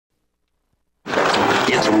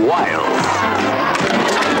wild.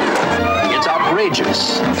 It's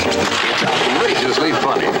outrageous. It's outrageously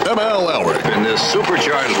funny. M.L. Elric. In this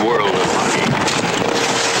supercharged world of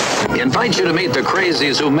hockey. He invites you to meet the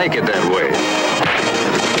crazies who make it that way.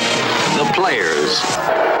 The players.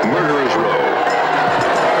 Murderers Row.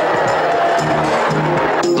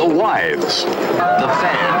 The wives. The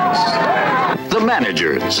fans. The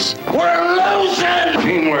managers. We're losing!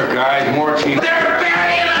 Teamwork, guys. More team. They're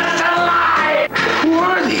burying us alive! Who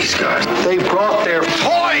are these guys? They brought their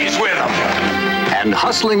toys with them! And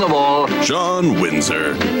hustling of all, Sean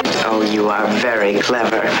Windsor. Oh, you are very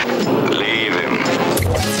clever. Leave him.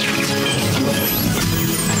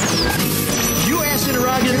 You asked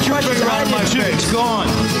interrogator, tried to ride my face. It's gone.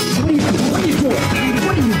 What are you doing?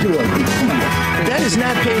 What are you doing? That is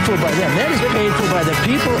not paid for by them. That is paid for by the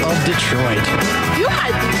people of Detroit. You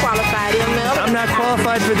might be qualified, ML. I'm not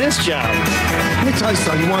qualified for this job. Let me tell you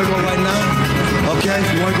something. You want to go right now? Okay?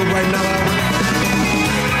 You want to go right now, Albert?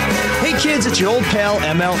 Hey kids, it's your old pal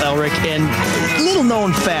ML Elric, and little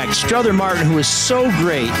known fact, Strother Martin, who is so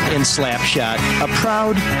great in Slapshot, a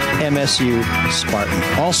proud MSU Spartan,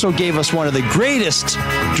 also gave us one of the greatest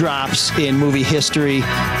drops in movie history.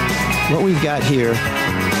 What we've got here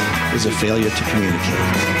is a failure to communicate.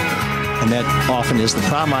 And that often is the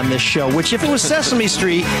problem on this show, which if it was Sesame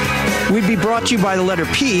Street, we'd be brought to you by the letter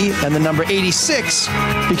P and the number 86,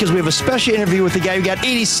 because we have a special interview with the guy who got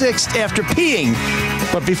 86 after peeing.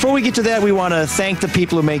 But before we get to that, we want to thank the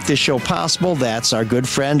people who make this show possible. That's our good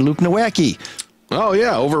friend Luke Nowacki. Oh,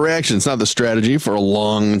 yeah, overreaction. It's not the strategy for a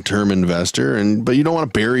long-term investor, but you don't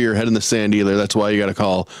want to bury your head in the sand either. That's why you got to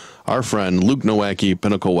call our friend Luke Nowacki,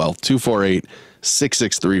 Pinnacle Wealth,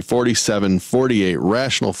 248-663-4748.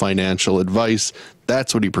 Rational financial advice.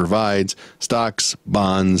 That's what he provides. Stocks,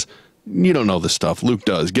 bonds. You don't know this stuff. Luke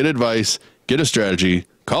does. Get advice. Get a strategy.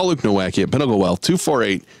 Call Luke Nowacki at Pinnacle Wealth,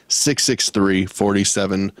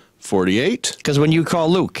 248-663-4748. Because when you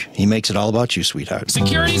call Luke, he makes it all about you, sweetheart.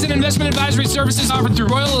 Securities and investment advisory services offered through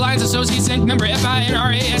Royal Alliance Associates Inc., member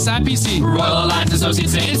FINRA SIPC. Royal Alliance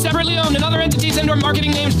Associates Inc. is separately owned, and other entities and/or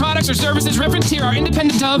marketing names, products, or services referenced here are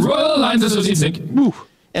independent of Royal Alliance Associates Inc. Woo.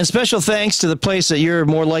 And special thanks to the place that you're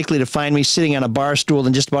more likely to find me sitting on a bar stool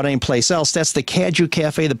than just about any place else. That's the Caju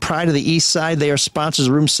Cafe, the pride of the East Side. They are sponsors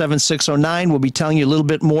of Room 7609. We'll be telling you a little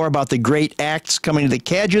bit more about the great acts coming to the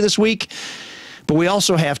Caju this week. But we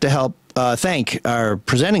also have to thank our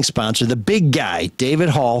presenting sponsor, the big guy, David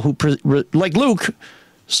Hall, who, like Luke,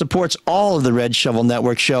 supports all of the Red Shovel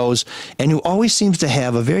Network shows and who always seems to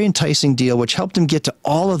have a very enticing deal, which helped him get to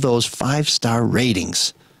all of those 5-star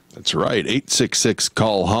ratings. That's right.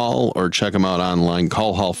 866-CALL-HALL, or check them out online,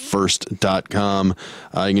 callhallfirst.com.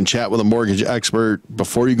 You can chat with a mortgage expert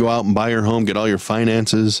before you go out and buy your home, get all your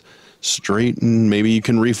finances straight, and maybe you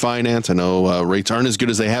can refinance. I know rates aren't as good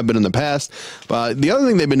as they have been in the past. But the other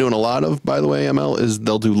thing they've been doing a lot of, by the way, ML, is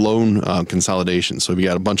they'll do loan consolidation. So if you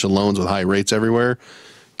got a bunch of loans with high rates everywhere,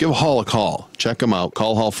 give Hall a call. Check them out,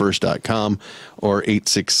 callhallfirst.com or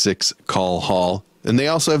 866-CALL-HALL. And they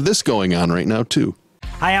also have this going on right now, too.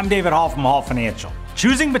 Hi, I'm David Hall from Hall Financial.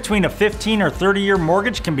 Choosing between a 15 or 30-year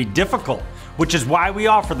mortgage can be difficult, which is why we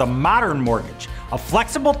offer the Modern Mortgage, a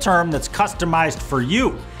flexible term that's customized for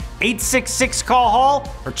you. 866-CALL-HALL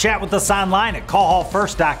or chat with us online at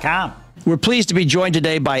callhallfirst.com. We're pleased to be joined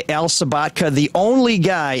today by Al Sabotka, the only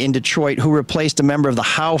guy in Detroit who replaced a member of the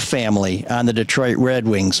Howe family on the Detroit Red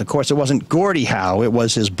Wings. Of course, it wasn't Gordie Howe. It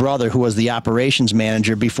was his brother who was the operations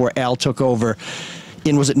manager before Al took over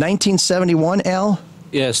in, was it 1971, Al?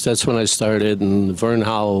 Yes, that's when I started, and Vern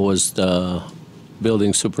Howell was the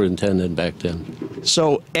building superintendent back then.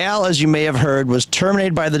 So Al, as you may have heard, was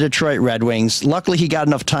terminated by the Detroit Red Wings. Luckily, he got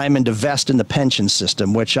enough time in to vest in the pension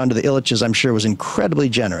system, which under the Illiches, I'm sure, was incredibly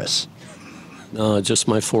generous. No, just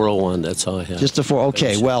my 401. That's all I have. Just the 4.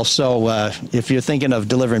 Okay, well, so if you're thinking of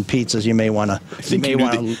delivering pizzas, you may want to. I think you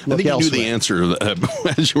knew the answer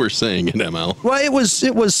as you were saying it, ML. Well, it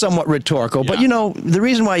was somewhat rhetorical, but you know the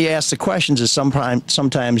reason why you ask the questions is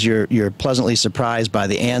sometimes you're pleasantly surprised by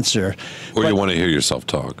the answer, or you want to hear yourself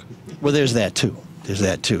talk. Well, there's that too. There's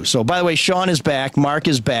that too. So, by the way, Sean is back, Mark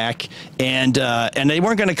is back, and they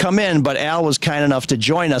weren't going to come in, but Al was kind enough to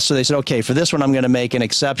join us. So they said, okay, for this one, I'm going to make an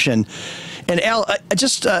exception. And Al,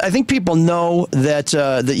 I think people know that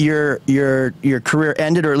that your career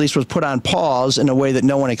ended, or at least was put on pause in a way that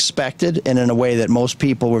no one expected, and in a way that most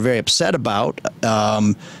people were very upset about.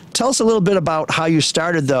 Tell us a little bit about how you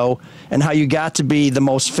started, though, and how you got to be the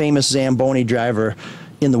most famous Zamboni driver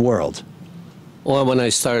in the world. Well, when I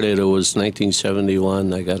started, it was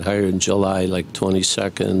 1971. I got hired in July, like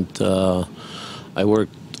 22nd. I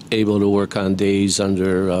able to work on days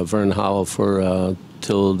under Vern Howell for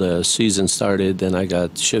till the season started. Then I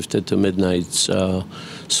got shifted to midnights,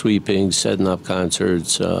 sweeping, setting up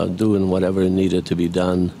concerts, doing whatever needed to be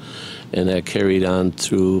done. And that carried on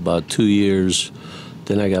through about 2 years.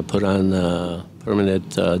 Then I got put on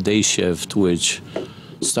permanent day shift, which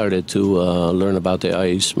started to learn about the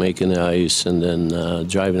ice, making the ice, and then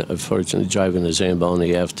unfortunately driving the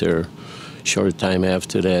Zamboni after. Short time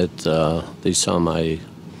after that, they saw my,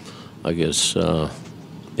 I guess,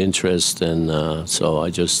 interest, and so I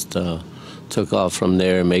just took off from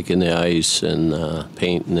there, making the ice and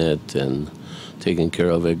painting it and taking care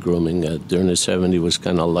of it, grooming it. During the 70s was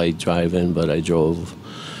kind of light driving, but I drove.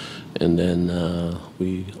 And then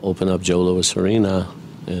we opened up Joe Louis Arena,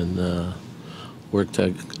 and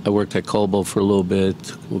I worked at Cobo for a little bit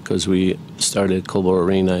because we started Cobo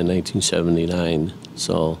Arena in 1979.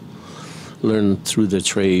 So learned through the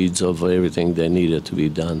trades of everything that needed to be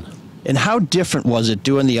done. And how different was it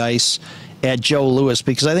doing the ice at Joe Louis?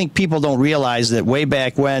 Because I think people don't realize that way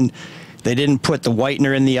back when they didn't put the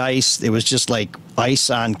whitener in the ice. It was just like ice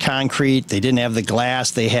on concrete. They didn't have the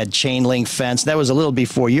glass. They had chain link fence. That was a little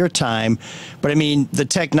before your time. But I mean, the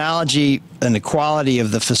technology and the quality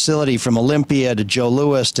of the facility from Olympia to Joe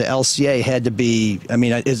Louis to LCA had to be, I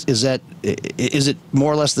mean, is it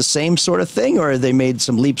more or less the same sort of thing, or they made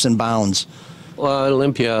some leaps and bounds? Well, at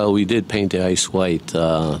Olympia, we did paint the ice white.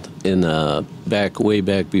 Way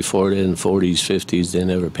back before then, 40s, 50s, they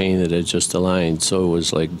never painted it, just a line, so it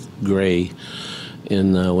was like gray.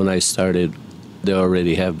 And when I started, they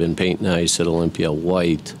already have been painting ice at Olympia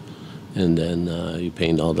white, and then you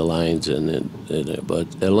paint all the lines. But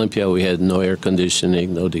at Olympia, we had no air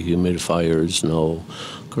conditioning, no dehumidifiers, no.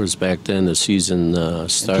 Of course, back then the season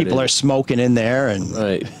started. And people are smoking in there, and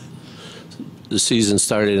right. The season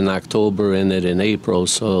started in October, ended in April,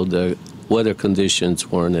 so the weather conditions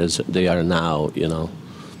weren't as they are now, you know.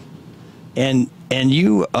 And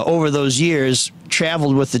you, over those years,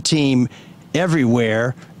 traveled with the team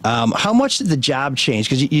everywhere. How much did the job change?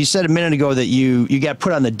 Because you said a minute ago that you got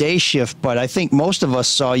put on the day shift, but I think most of us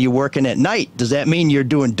saw you working at night. Does that mean you're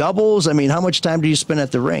doing doubles? I mean, how much time do you spend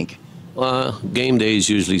at the rink? Well, game days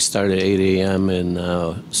usually start at 8 a.m.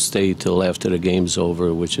 and stay till after the game's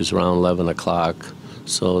over, which is around 11 o'clock.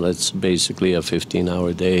 So that's basically a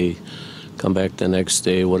 15-hour day. Come back the next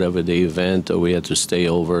day, whatever the event, or we had to stay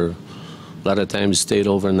over. A lot of times stayed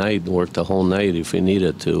overnight and worked the whole night if we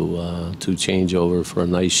needed to change over for a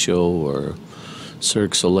nice show or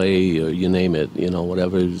Cirque Soleil, or you name it, you know,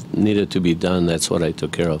 whatever needed to be done, that's what I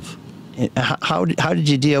took care of. How did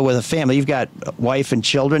you deal with a family? You've got a wife and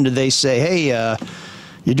children. Did they say, hey,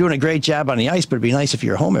 you're doing a great job on the ice, but it'd be nice if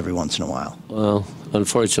you're home every once in a while? Well,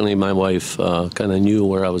 unfortunately, my wife kind of knew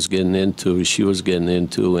where I was getting into, she was getting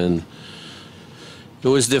into, and it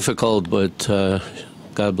was difficult, but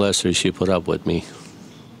God bless her, she put up with me.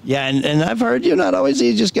 Yeah, and I've heard you're not always the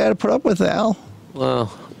easiest guy to put up with, Al.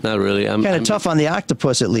 Well, not really. I'm kind of tough on the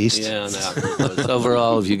octopus, at least. Yeah, on the octopus.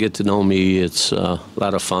 Overall, if you get to know me, it's a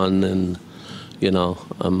lot of fun, and, you know,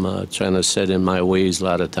 I'm trying to set in my ways a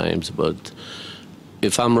lot of times, but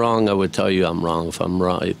if I'm wrong, I would tell you I'm wrong. If I'm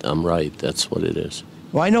right, I'm right. That's what it is.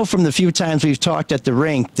 Well, I know from the few times we've talked at the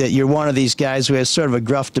rink that you're one of these guys who has sort of a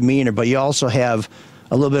gruff demeanor, but you also have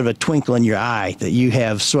a little bit of a twinkle in your eye, that you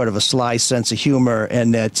have sort of a sly sense of humor,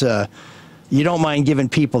 and that you don't mind giving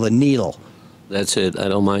people the needle. That's it. I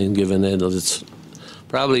don't mind giving it. It's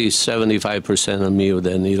probably 75% of me with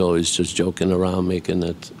that needle is just joking around, making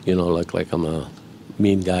it, you know, look like I'm a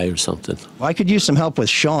mean guy or something. Well, I could use some help with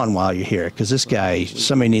Sean while you're here, because this guy,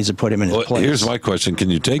 somebody needs to put him in his place. Here's my question. Can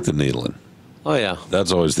you take the needle in? Oh, yeah.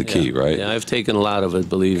 That's always the key, right? Yeah, I've taken a lot of it,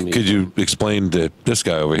 believe me. Could you explain to this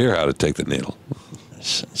guy over here how to take the needle?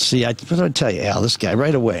 See, what did I tell you, Al? This guy,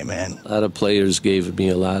 right away, man. A lot of players gave me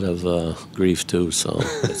a lot of grief, too, so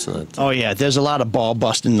it's not... Oh, yeah, there's a lot of ball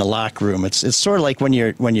busting in the locker room. It's sort of like when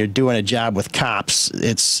you're doing a job with cops.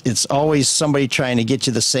 It's always somebody trying to get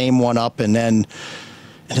you the same one up, and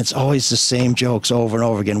it's always the same jokes over and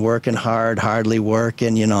over again, working hard, hardly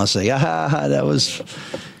working, you know, say, that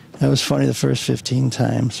was funny the first 15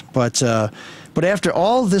 times. But after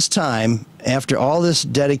all this time, after all this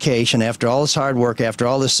dedication, after all this hard work, after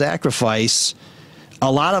all this sacrifice,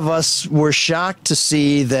 a lot of us were shocked to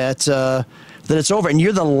see that it's over. And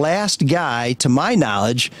you're the last guy, to my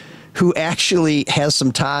knowledge, who actually has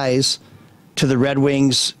some ties to the Red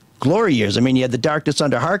Wings' glory years. I mean, you had the darkness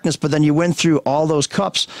under Harkness, but then you went through all those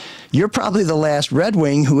cups. You're probably the last Red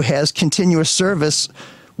Wing who has continuous service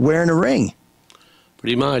wearing a ring.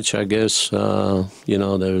 Pretty much, I guess. You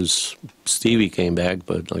know, there's Stevie came back,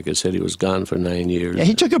 but like I said, he was gone for 9 years. Yeah,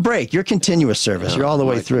 he took a break. You're continuous service. You're all the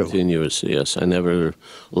way through. Continuous, yes. I never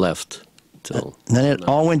left. So And then it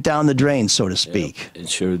all went down the drain, so to speak. It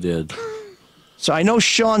sure did. So I know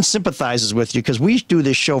Sean sympathizes with you because we do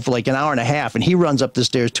this show for like an hour and a half, and he runs up the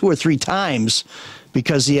stairs 2 or 3 times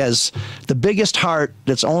because he has the biggest heart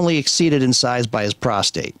that's only exceeded in size by his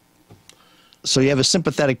prostate. So you have a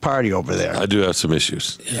sympathetic party over there. I do have some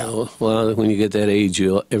issues. Yeah. Well, when you get that age,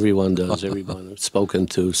 everyone does. Everyone I've spoken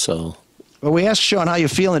to. So. Well, we asked Sean how you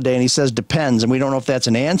feeling today, and he says depends, and we don't know if that's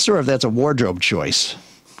an answer or if that's a wardrobe choice.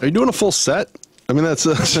 Are you doing a full set? I mean, that's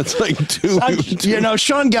like two. You know,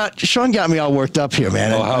 Sean got me all worked up here,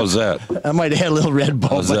 man. Oh, how's that? I might have had a little red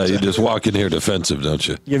ball. How's that? You just walk in here defensive, don't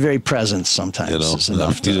you? You're very present sometimes. You know, it's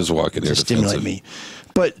enough you just walk in here to defensive. stimulate me.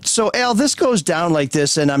 But so, Al, this goes down like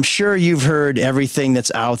this, and I'm sure you've heard everything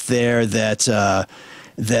that's out there that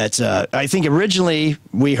I think originally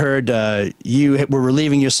we heard you were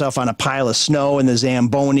relieving yourself on a pile of snow in the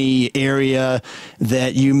Zamboni area,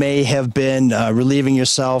 that you may have been relieving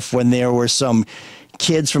yourself when there were some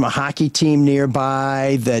kids from a hockey team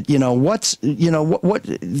nearby, that,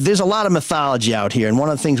 there's a lot of mythology out here. And one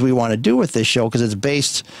of the things we want to do with this show, because it's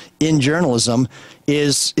based in journalism,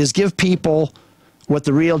 is give people what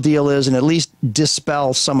the real deal is and at least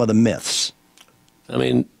dispel some of the myths. I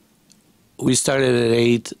mean, we started at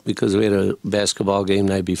 8 because we had a basketball game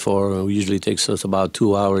night before. And it usually takes us about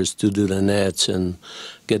 2 hours to do the nets and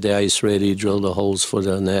get the ice ready, drill the holes for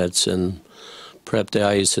the nets, and prep the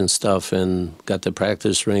ice and stuff, and got the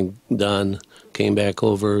practice rink done. Came back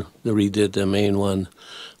over, redid the main one,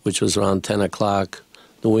 which was around 10 o'clock.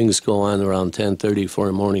 The wings go on around 10:30 for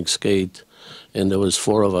a morning skate. And there was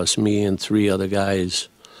 4 of us, me and 3 other guys.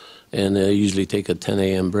 And they usually take a 10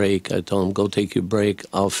 a.m. break. I told them, go take your break.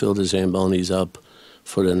 I'll fill the Zambonis up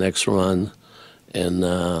for the next run. And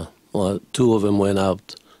 2 of them went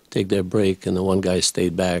out, take their break, and the one guy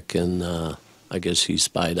stayed back. And I guess he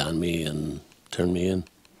spied on me and turned me in.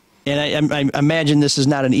 And I imagine this is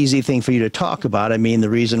not an easy thing for you to talk about. I mean, the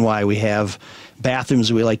reason why we have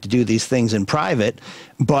bathrooms, we like to do these things in private.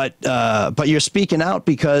 But you're speaking out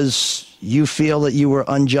because you feel that you were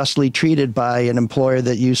unjustly treated by an employer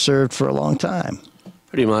that you served for a long time.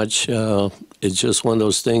 Pretty much. It's just one of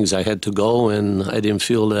those things. I had to go, and I didn't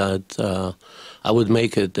feel that I would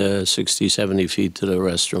make it 60, 70 feet to the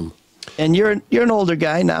restroom. And you're an older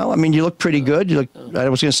guy now. I mean, you look pretty good. You look. I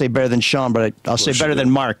was going to say better than Sean, but I'll say better than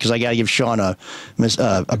Mark, because I got to give Sean a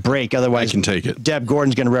break. Otherwise, I can take it. Deb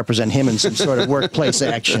Gordon's going to represent him in some sort of workplace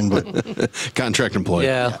action. But contract employee.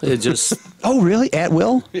 Yeah, it just. Oh, really? At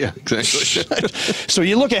will? Yeah, exactly. So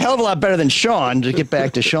you look a hell of a lot better than Sean. To get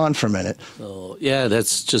back to Sean for a minute. So yeah,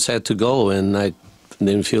 that's just had to go, and I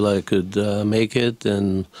didn't feel I could make it,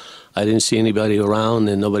 and I didn't see anybody around,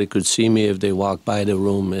 and nobody could see me if they walked by the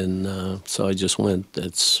room, and so I just went.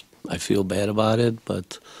 I feel bad about it,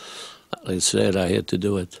 but like I said, I had to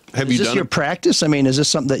do it. Is this your practice? I mean, is this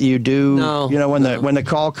something that you do? No. You know, when the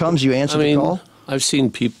call comes, you answer the call? I've seen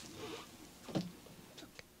people.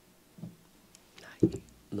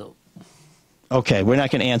 No. Okay, we're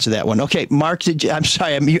not going to answer that one. Okay, Mark, I'm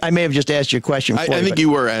sorry, I may have just asked your question. I think you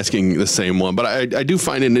were asking the same one, but I do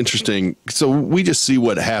find it interesting. So we just see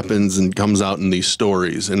what happens and comes out in these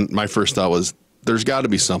stories, and my first thought was, there's got to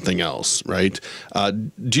be something else, right?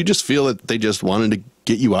 Do you just feel that they just wanted to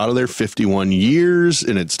get you out of there 51 years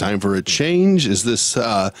and it's time for a change? Is this,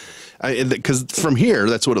 because from here,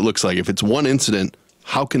 that's what it looks like. If it's one incident,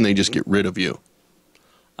 how can they just get rid of you?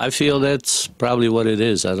 I feel that's probably what it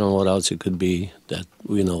is. I don't know what else it could be that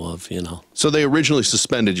we know of, So they originally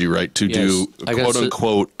suspended you, right, to do, quote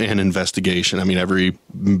unquote, an investigation. I mean, every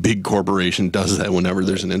big corporation does that whenever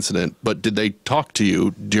there's an incident. But did they talk to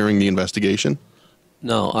you during the investigation?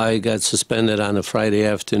 No, I got suspended on a Friday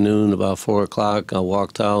afternoon about 4 o'clock. I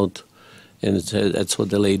walked out, and that's what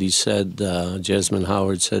the lady said. Jasmine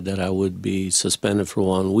Howard said that I would be suspended for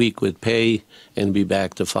 1 week with pay and be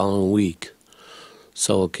back the following week.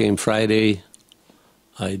 So it came Friday.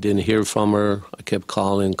 I didn't hear from her. I kept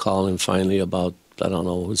calling. Finally, about, I don't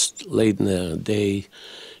know, it was late in the day,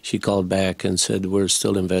 she called back and said, we're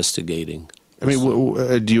still investigating. I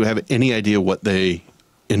mean, do you have any idea what they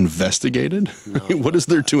investigated? No. What is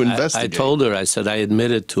there to investigate? I told her, I said, I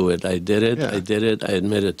admitted to it. I did it. Yeah. I did it. I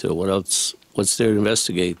admitted to it. What else? What's there to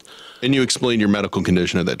investigate? And you explained your medical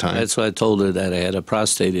condition at that time. That's why I told her that I had a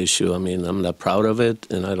prostate issue. I mean, I'm not proud of it,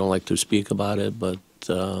 and I don't like to speak about it, but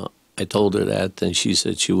I told her that, and she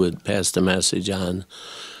said she would pass the message on.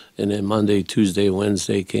 And then Monday, Tuesday,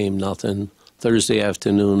 Wednesday came, nothing. Thursday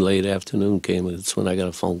afternoon, late afternoon came, and that's when I got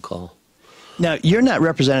a phone call. Now, you're not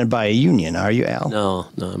represented by a union, are you, Al?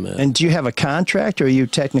 No, man. And do you have a contract, or are you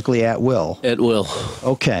technically at will? At will.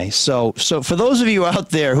 Okay, so for those of you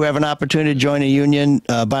out there who have an opportunity to join a union,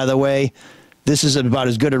 by the way, this is about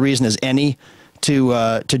as good a reason as any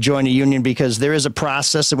to join a union, because there is a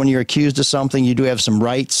process that when you're accused of something, you do have some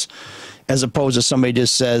rights, as opposed to somebody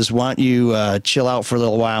just says, why don't you chill out for a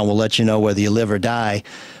little while and we'll let you know whether you live or die.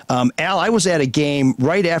 Al, I was at a game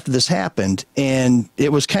right after this happened, and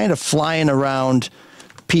it was kind of flying around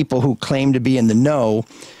people who claim to be in the know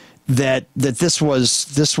that this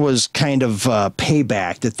was kind of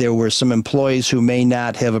payback, that there were some employees who may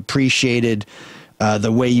not have appreciated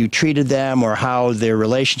the way you treated them or how their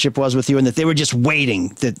relationship was with you, and that they were just waiting,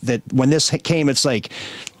 that when this came, it's like,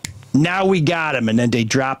 now we got him, and then they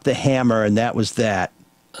dropped the hammer, and that was that.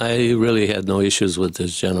 I really had no issues with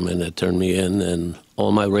this gentleman that turned me in, and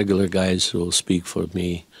all my regular guys will speak for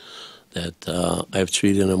me that I've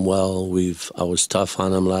treated him well. I was tough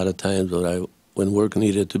on him a lot of times, but when work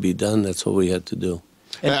needed to be done, that's what we had to do.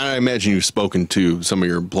 And I imagine you've spoken to some of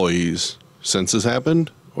your employees since this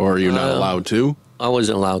happened, or are you not allowed to? I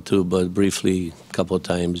wasn't allowed to, but briefly a couple of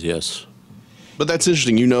times, yes. But that's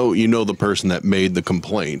interesting. You know the person that made the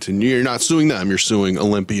complaint, and you're not suing them. You're suing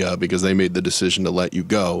Olympia because they made the decision to let you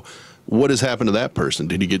go. What has happened to that person?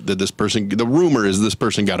 Did this person? The rumor is this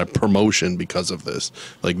person got a promotion because of this.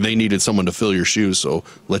 Like, they needed someone to fill your shoes, so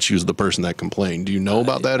let's use the person that complained. Do you know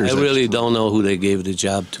about that? Or I really don't know who they gave the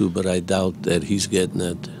job to, but I doubt that he's getting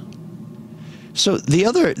it. So the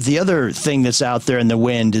other thing that's out there in the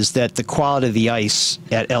wind is that the quality of the ice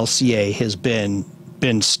at LCA has been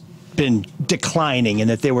declining, and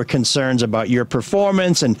that there were concerns about your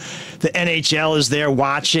performance, and the NHL is there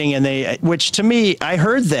watching, and which to me, I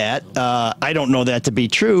heard that. I don't know that to be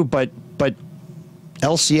true, but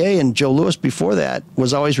LCA and Joe Louis before that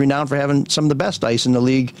was always renowned for having some of the best ice in the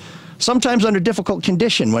league, sometimes under difficult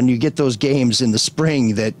condition when you get those games in the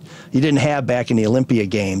spring that you didn't have back in the Olympia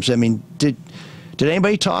games. I mean, did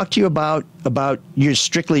anybody talk to you about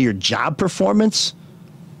strictly your job performance?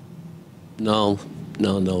 No,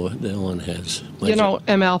 no one has. You know,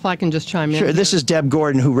 ML, if I can just chime in. Sure, this is Deb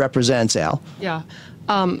Gordon, who represents Al. Yeah.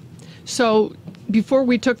 So before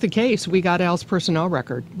we took the case, we got Al's personnel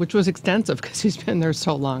record, which was extensive because he's been there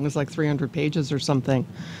so long. It's like 300 pages or something.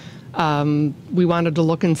 We wanted to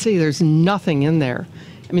look and see. There's nothing in there.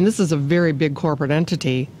 I mean, this is a very big corporate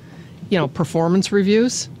entity. You know, performance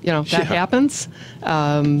reviews, that happens.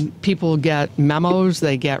 People get memos,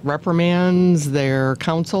 they get reprimands, they're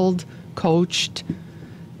counseled, coached.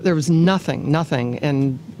 There was nothing,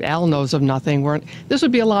 and Al knows of nothing. This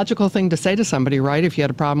would be a logical thing to say to somebody, right, if you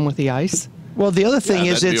had a problem with the ice? Well, the other thing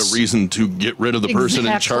is that'd be a reason to get rid of the person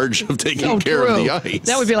in charge of taking care of the ice.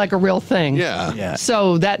 That would be like a real thing. Yeah.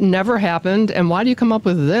 So that never happened, and why do you come up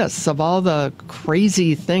with this? Of all the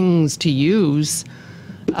crazy things to use,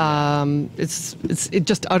 it's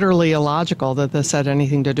just utterly illogical that this had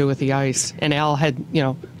anything to do with the ice. And Al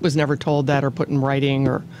was never told that or put in writing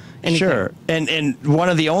or anything. Sure. And one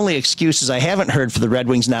of the only excuses I haven't heard for the Red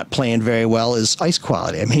Wings not playing very well is ice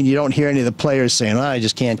quality. I mean, you don't hear any of the players saying, I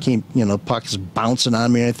just can't keep, pucks bouncing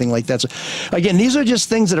on me or anything like that. So, again, these are just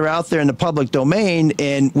things that are out there in the public domain,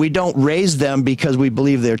 and we don't raise them because we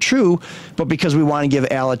believe they're true, but because we want to give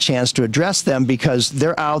Al a chance to address them, because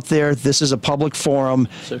they're out there. This is a public forum,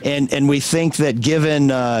 and we think that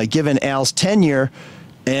given Al's tenure,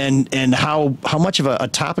 and how much of a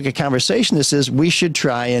topic of conversation this is, we should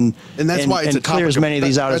try and that's why it's clear as many of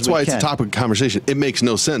these out as we can. That's why it's a topic of conversation. It makes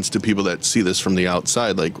no sense to people that see this from the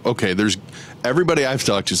outside. Like, okay, everybody I've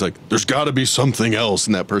talked to is like, there's got to be something else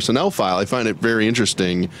in that personnel file. I find it very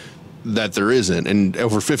interesting that there isn't. And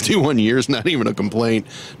over 51 years, not even a complaint,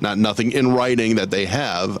 nothing in writing that they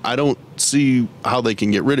have. I don't see how they can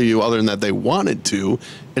get rid of you other than that they wanted to.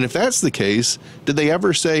 And if that's the case, did they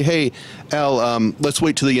ever say, hey, Al, let's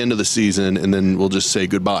wait till the end of the season and then we'll just say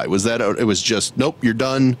goodbye? Was that, it was just, nope, you're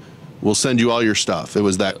done. We'll send you all your stuff. It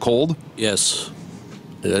was that cold? Yes.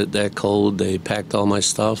 That cold. They packed all my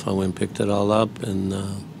stuff. I went and picked it all up, and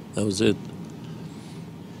that was it.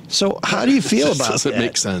 So how do you feel about that? Doesn't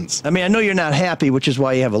make sense. I mean, I know you're not happy, which is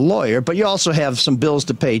why you have a lawyer, but you also have some bills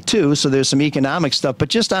to pay too, so there's some economic stuff. But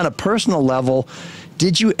just on a personal level,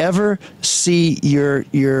 did you ever see your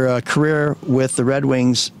career with the Red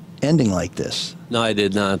Wings ending like this? No, I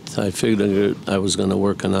did not. I figured I was going to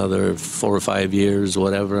work another 4 or 5 years,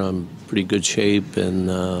 whatever. I'm in pretty good shape,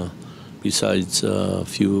 and besides a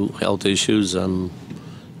few health issues, I'm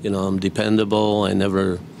dependable.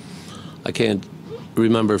 I can't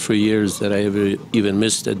remember for years that I ever even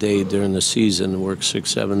missed a day during the season. Work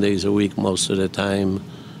 6-7 days a week most of the time,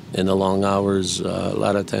 and the long hours. A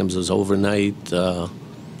lot of times it was overnight. I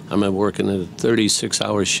remember working a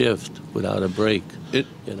 36-hour shift without a break.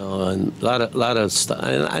 You know, and a lot of stuff.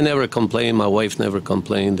 I never complained. My wife never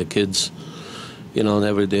complained. The kids, you know,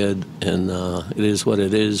 never did. And it is what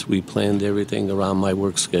it is. We planned everything around my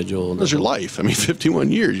work schedule. That was your life. I mean,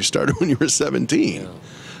 51 years. You started when you were 17. Yeah.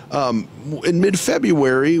 In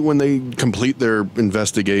mid-February, when they complete their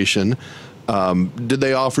investigation, did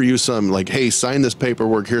they offer you some, like, hey, sign this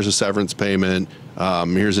paperwork, here's a severance payment,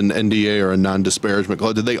 here's an NDA or a non-disparagement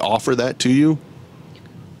clause? Did they offer that to you?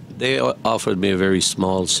 They offered me a very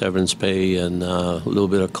small severance pay and a little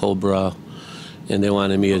bit of COBRA, and they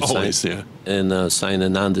wanted me to sign a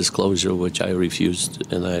non-disclosure, which I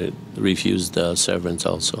refused, and I refused severance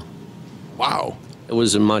also. Wow. It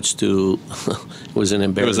wasn't much to, it was an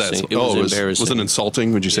embarrassing. It was embarrassing. Was it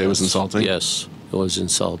insulting? Would you say it was insulting? Yes, it was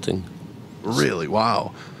insulting. Really?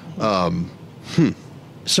 Wow.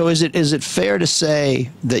 So is it fair to say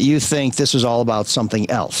that you think this was all about something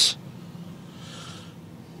else?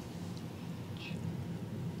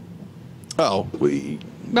 Oh, we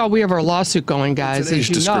have our lawsuit going, guys. It's an age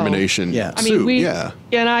discrimination. Yeah. I mean, yeah.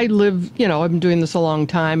 And I live, you know, I've been doing this a long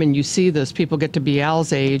time, and you see this. People get to be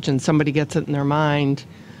Al's age, and somebody gets it in their mind.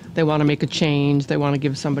 They want to make a change. They want to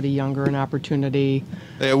give somebody younger an opportunity.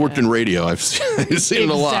 Hey, I worked in radio. I've seen it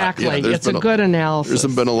a lot. Exactly. Yeah, It's a good analysis.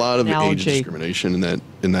 There's been a lot of age discrimination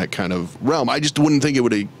in that kind of realm. I just wouldn't think it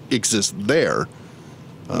would exist there.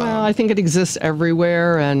 Well, I think it exists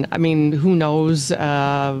everywhere, and I mean, who knows?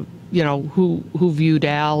 You know, who viewed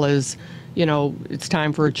Al as, you know, it's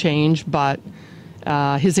time for a change, but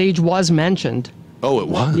his age was mentioned. Oh, it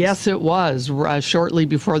was? Yes, it was, shortly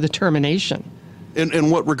before the termination. In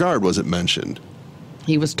what regard was it mentioned?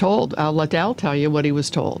 He was told. I'll let Al tell you what he was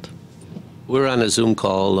told. We were on a Zoom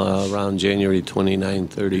call around January 29th,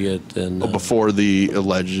 30th. And, before the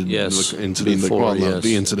alleged incident, before,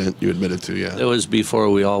 the incident you admitted to, yeah. It was before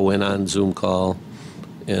we all went on Zoom call,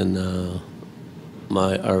 and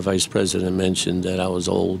our vice president mentioned that I was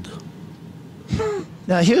old.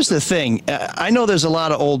 Now, here's the thing. I know there's a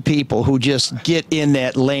lot of old people who just get in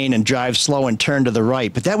that lane and drive slow and turn to the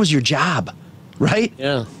right, but that was your job, right?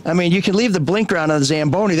 Yeah. I mean, you can leave the blinker on the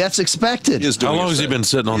Zamboni. That's expected. How long has he been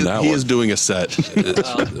sitting on that one? He is doing a set.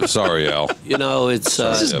 Sorry, Al. You know, it's...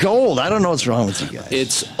 this is gold. I don't know what's wrong with you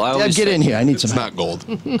guys. Get in here. I need some It's not gold.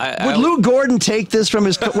 Would Lou Gordon take this from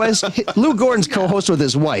his... Lou Gordon's co-host with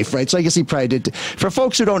his wife, right? So I guess he probably did. For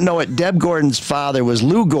folks who don't know it, Deb Gordon's father was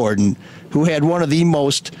Lou Gordon, who had one of the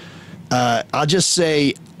most, I'll just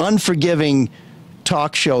say, unforgiving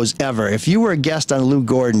talk shows ever. If you were a guest on Lou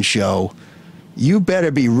Gordon's show, you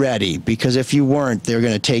better be ready, because if you weren't, they're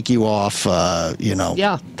going to take you off, you know.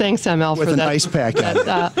 Yeah, thanks, ML, with for an that. ice pack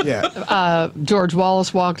on. George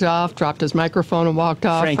Wallace walked off, dropped his microphone and walked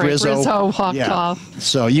off. Frank Rizzo walked off.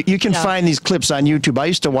 So you can find these clips on YouTube. I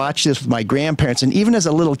used to watch this with my grandparents, and even as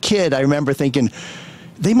a little kid, I remember thinking,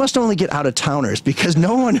 they must only get out-of-towners, because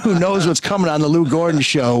no one who knows what's coming on the Lou Gordon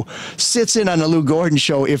show sits in on the Lou Gordon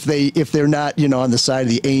show if they're not, you know, on the side of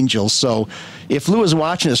the Angels. So if Lou is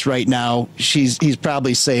watching us right now, he's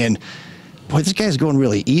probably saying, boy, this guy's going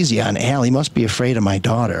really easy on Al. He must be afraid of my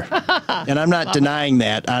daughter. And I'm not denying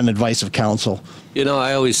that on advice of counsel. You know,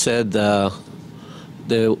 I always said the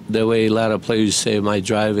way a lot of players say my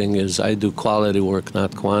driving is I do quality work,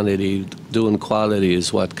 not quantity. Doing quality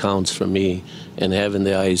is what counts for me, and having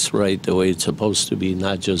the ice right the way it's supposed to be,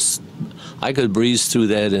 not just... I could breeze through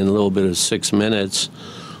that in a little bit of 6 minutes,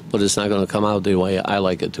 but it's not going to come out the way I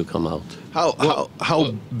like it to come out.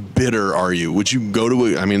 How bitter are you? Would you go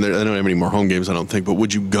to I mean, I don't have any more home games, I don't think, but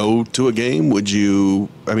would you go to a game? Would you,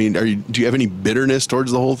 I mean, do you have any bitterness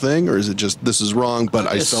towards the whole thing, or is it just, this is wrong, but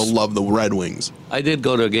I still love the Red Wings? I did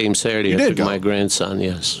go to a game Saturday. I took my grandson,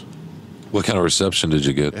 yes. What kind of reception did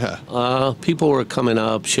you get? Yeah. People were coming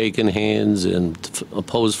up, shaking hands, and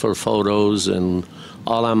pose for photos, and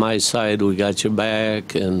all on my side, we got your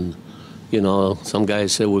back, and... You know, some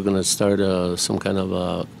guys said we're going to start some kind of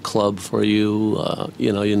a club for you.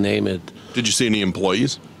 You know, you name it. Did you see any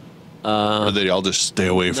employees? Or did they all just stay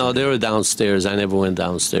away from you? No, they were downstairs. I never went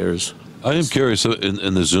downstairs. I am curious,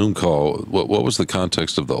 in the Zoom call, what was the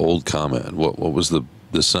context of the old comment? What was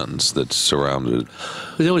the sentence that surrounded it?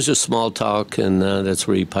 There was just small talk, and that's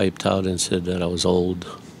where he piped out and said that I was old.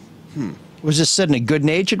 Was this said in a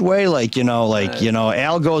good-natured way, like, you know,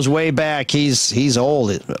 Al goes way back, he's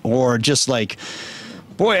old, or just like,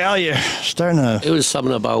 boy, Al, you're starting to... It was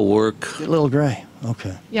something about work. Get a little gray.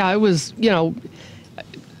 Okay. Yeah, it was, you know,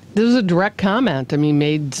 this was a direct comment, I mean,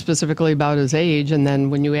 made specifically about his age, and then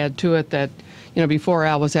when you add to it that before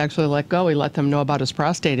Al was actually let go, he let them know about his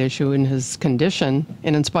prostate issue and his condition.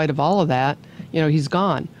 And in spite of all of that, he's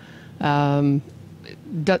gone.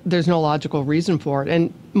 There's no logical reason for it.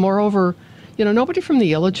 And moreover, nobody from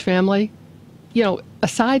the Ilitch family,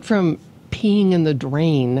 aside from peeing in the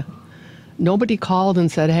drain, nobody called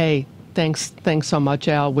and said, hey, thanks so much,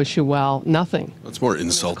 Al, wish you well. Nothing. That's more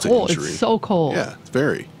insulting cold. injury. It's so cold. Yeah, it's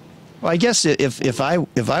very. Well, I guess if I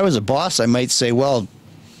was a boss, I might say, well,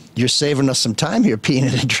 you're saving us some time here peeing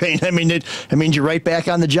in a drain. I mean, it means you're right back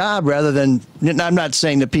on the job rather than. I'm not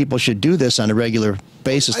saying that people should do this on a regular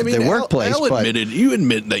basis at their workplace. You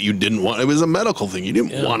admit that you didn't want. It was a medical thing. You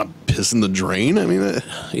didn't want to piss in the drain. I mean,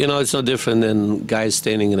 it's no different than guys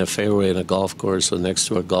standing in a fairway in a golf course or next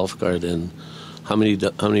to a golf cart. And how many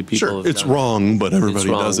people? Sure, it's wrong, but everybody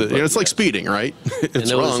does it. It's like speeding, right?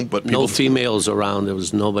 It's wrong, but people no females around. There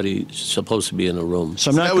was nobody supposed to be in the room. So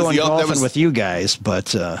I'm not going golfing with you guys, but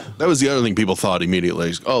that was the other thing people thought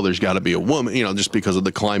immediately. Oh, there's got to be a woman, just because of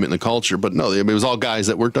the climate and the culture. But no, it was all guys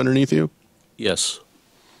that worked underneath you. Yes.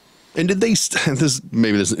 And did they,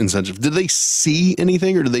 maybe this is insensitive, did they see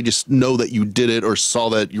anything or did they just know that you did it or saw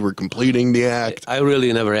that you were completing the act? I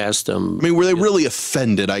really never asked them. I mean, were they really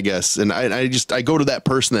offended, I guess? And I go to that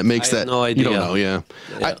person that makes that. No idea. You don't know, yeah.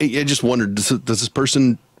 I just wondered, does this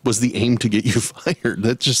person, was the aim to get you fired?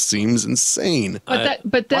 That just seems insane.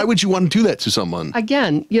 But why would you want to do that to someone?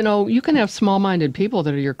 Again, you can have small-minded people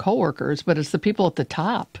that are your coworkers, but it's the people at the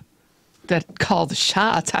top that call the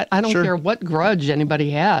shots. I don't care what grudge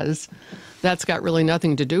anybody has. That's got really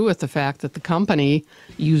nothing to do with the fact that the company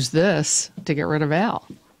used this to get rid of Al.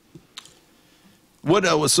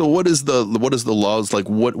 So what is the laws like?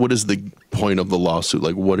 What is the point of the lawsuit?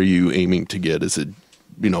 Like, what are you aiming to get? Is it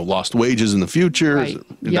lost wages in the future? Right.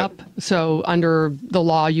 Yep. So under the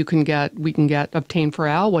law, we can obtain for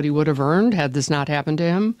Al what he would have earned had this not happened to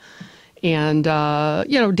him, and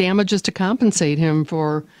damages to compensate him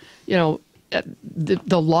for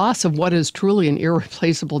the loss of what is truly an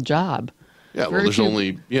irreplaceable job. Yeah, well, there's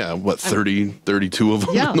only 32 of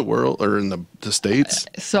them in the world or in the states.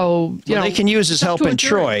 So they can use his help in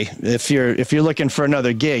Troy. If you're looking for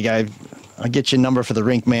another gig, I'll get you a number for the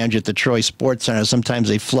rink manager at the Troy Sports Center. Sometimes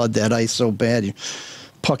they flood that ice so bad,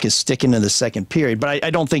 puck is sticking in the second period. But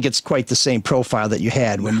I don't think it's quite the same profile that you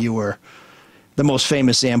had when you were the most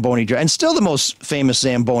famous Zamboni driver, and still the most famous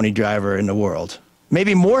Zamboni driver in the world.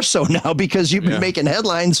 Maybe more so now because you've been making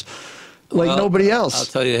headlines like nobody else. I'll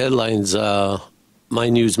tell you headlines. My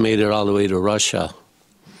news made it all the way to Russia.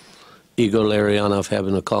 Igor Larionov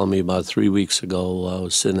happened to call me about 3 weeks ago. I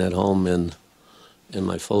was sitting at home and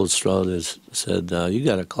my phone said, you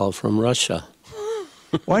got a call from Russia.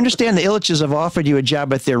 Well, I understand the Ilitches have offered you a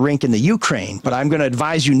job at their rink in the Ukraine, but I'm going to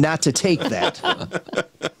advise you not to take that.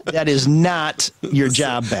 That is not your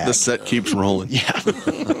job back. The set keeps rolling. Yeah.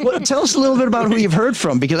 Well, tell us a little bit about who you've heard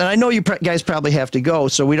from, because I know you guys probably have to go,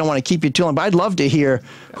 so we don't want to keep you too long. But I'd love to hear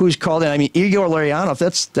who's called in. I mean, Igor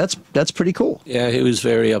Larionov. That's pretty cool. Yeah, he was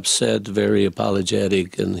very upset, very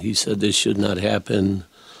apologetic, and he said this should not happen,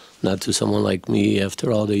 not to someone like me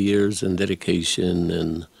after all the years and dedication.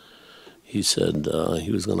 And he said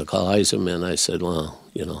he was going to call Eisenman. I said, well,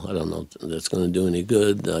 I don't know if that's going to do any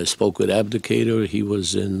good. I spoke with Abdicator. He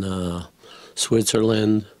was in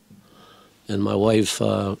Switzerland. And my wife,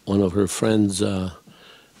 one of her friends,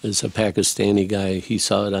 is a Pakistani guy. He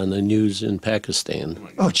saw it on the news in Pakistan.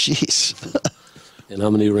 Oh, jeez. And how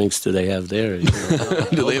many rinks do they have there?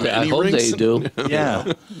 Do they have any I hope rinks? they do.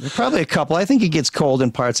 Yeah, probably a couple. I think it gets cold in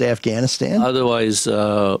parts of Afghanistan. Otherwise,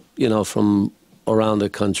 from around the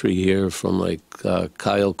country here, from like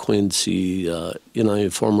Kyle Quincy,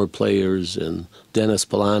 former players, and Dennis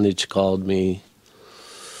Polanic called me.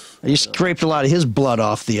 You scraped a lot of his blood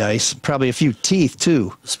off the ice, probably a few teeth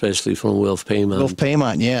too. Especially from Wilf Paymont. Wilf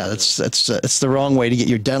Paymont, yeah, that's the wrong way to get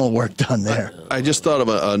your dental work done there. I just thought of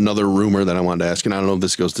another rumor that I wanted to ask, and I don't know if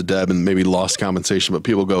this goes to Deb and maybe lost compensation, but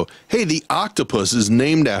people go, "Hey, the octopus is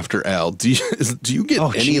named after Al." Do you get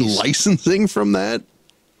any licensing from that?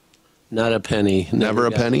 Not a penny. Never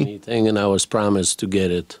a penny? Anything, and I was promised to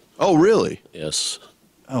get it. Oh, really? Yes.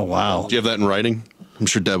 Oh, wow. Do you have that in writing? I'm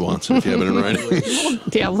sure Deb wants it if you have it in writing.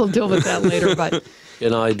 Yeah, we'll deal with that later. But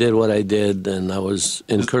I did what I did, and I was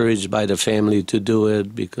encouraged by the family to do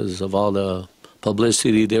it because of all the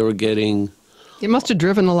publicity they were getting. it must have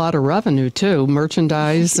driven a lot of revenue too,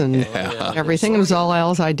 merchandise and everything. It was all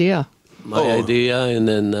Al's idea. My idea, and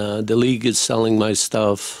then the league is selling my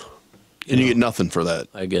stuff. And you get nothing for that.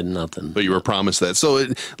 I get nothing. But you were promised that. So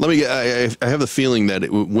I have the feeling that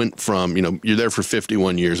it went from, you're there for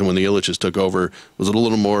 51 years, and when the Ilitches took over, was it a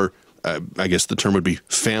little more, I guess the term would be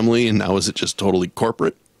family, and now is it just totally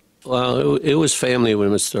corporate? Well, it was family when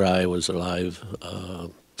Mr. I was alive.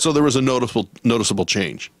 So there was a noticeable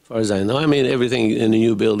change. As far as I know, I mean, everything in the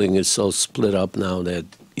new building is so split up now that,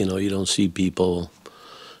 you don't see people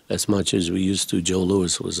as much as we used to. Joe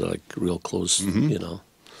Louis was like real close,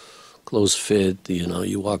 close fit.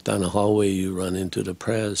 You walk down the hallway, you run into the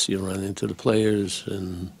press, you run into the players,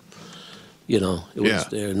 and, it was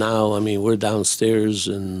there. Now, I mean, we're downstairs,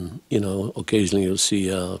 and, occasionally you'll see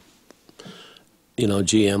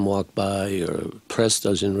GM walk by, or press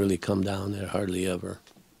doesn't really come down there hardly ever.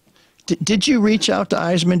 Did you reach out to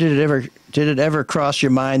Yzerman? Did it ever cross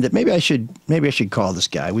your mind that maybe I should call this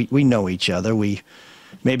guy? We know each other.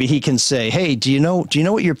 Maybe he can say, "Hey, do you know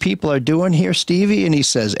what your people are doing here, Stevie?" And he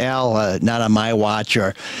says, "Al, not on my watch."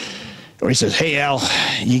 Or he says, "Hey, Al,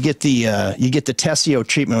 you get the Tessio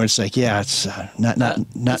treatment." Where it's like, yeah, it's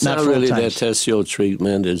not really that Tessio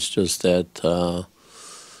treatment. It's just that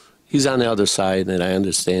he's on the other side, and I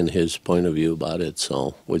understand his point of view about it.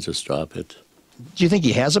 So we'll just drop it. Do you think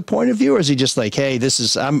he has a point of view, or is he just like, "Hey,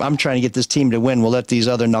 I'm trying to get this team to win. We'll let these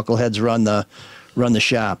other knuckleheads run the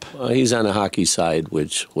shop"? Well, he's on the hockey side,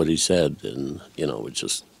 which what he said, and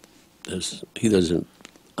he doesn't.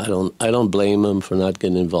 I don't blame him for not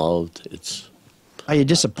getting involved. Are you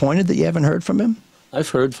disappointed that you haven't heard from him? I've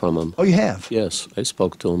heard from him. Oh, you have? Yes, I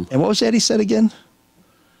spoke to him. And what was that he said again?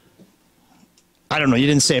 I don't know. You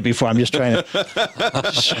didn't say it before. I'm just trying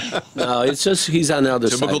to. No, it's just he's on the other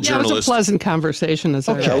Typical side. journalist. It was a pleasant conversation. As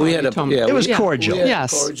Okay. We had it was cordial.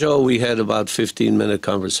 Yes. Cordial. We had about 15-minute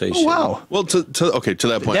conversation. Oh, wow. Well, to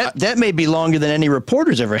that point, That may be longer than any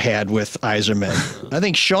reporter's ever had with Yzerman. I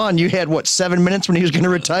think, Sean, you had, 7 minutes when he was going to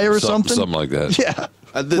retire or something? Something like that. Yeah.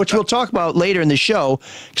 Which we'll talk about later in the show,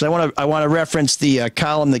 because I want to reference the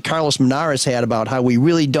column that Carlos Menares had about how we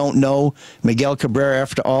really don't know Miguel Cabrera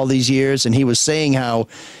after all these years, and he was saying how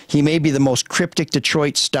he may be the most cryptic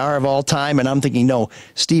Detroit star of all time, and I'm thinking, no,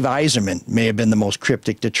 Steve Yzerman may have been the most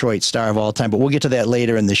cryptic Detroit star of all time, but we'll get to that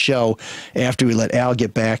later in the show after we let Al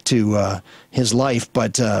get back to his life.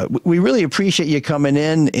 But we really appreciate you coming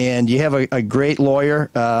in, and you have a great lawyer.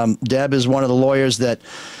 Deb is one of the lawyers that,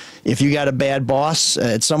 if you got a bad boss,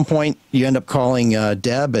 at some point you end up calling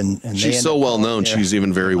Deb, and she's so well known. She's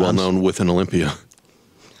even very well known within Olympia.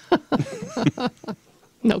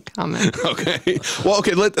 No comment. Okay. Well,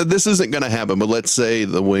 okay. This isn't going to happen, but let's say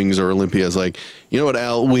the Wings or Olympia is like, you know what,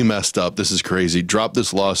 Al, we messed up. This is crazy. Drop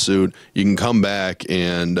this lawsuit. You can come back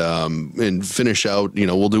and finish out.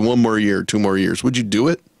 We'll do 1 more year, 2 more years. Would you do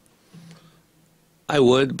it? I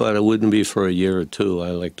would, but it wouldn't be for a year or two.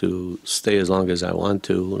 I like to stay as long as I want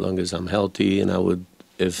to, as long as I'm healthy. And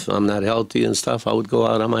if I'm not healthy and stuff, I would go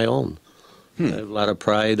out on my own. I have a lot of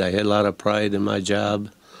pride. I had a lot of pride in my job.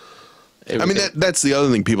 I mean, that's the other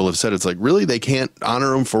thing people have said. It's like, really, they can't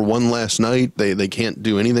honor him for one last night. They can't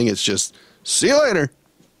do anything. It's just, see you later.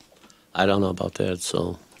 I don't know about that,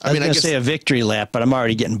 so. I was going to say a victory lap, but I'm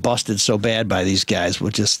already getting busted so bad by these guys. Well,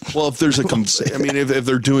 if there's if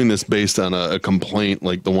they're doing this based on a complaint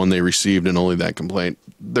like the one they received and only that complaint,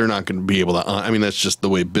 they're not going to be able to. I mean, that's just the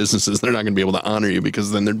way business is. They're not going to be able to honor you,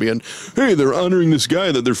 because then they'd be hey, they're honoring this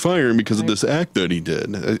guy that they're firing because of this act that he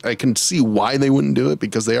did. I can see why they wouldn't do it,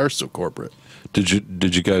 because they are so corporate. Did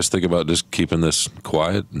you guys think about just keeping this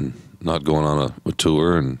quiet and not going on a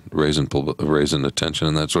tour and raising attention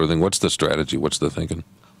and that sort of thing? What's the strategy? What's the thinking?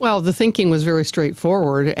 Well, the thinking was very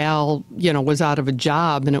straightforward. Al, was out of a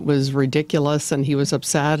job, and it was ridiculous, and he was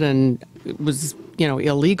upset, and it was,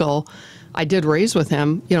 illegal. I did raise with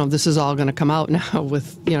him, this is all going to come out now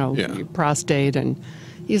with, your prostate, and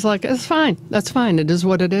he's like, "It's fine. That's fine. It is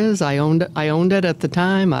what it is. I owned it at the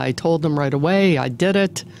time. I told him right away. I did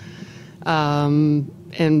it."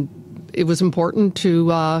 And it was important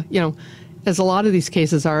to, as a lot of these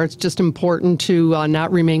cases are, it's just important to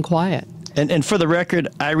not remain quiet. And for the record,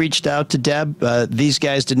 I reached out to Deb. These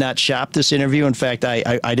guys did not shop this interview. In fact,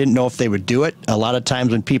 I didn't know if they would do it. A lot of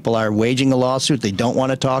times when people are waging a lawsuit, they don't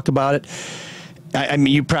want to talk about it. I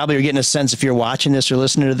mean, you probably are getting a sense, if you're watching this or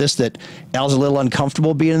listening to this, that Al's a little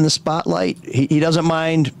uncomfortable being in the spotlight. He doesn't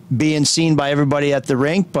mind being seen by everybody at the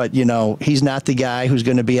rink, but, he's not the guy who's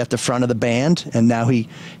going to be at the front of the band, and now he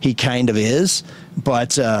kind of is.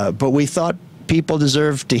 But we thought people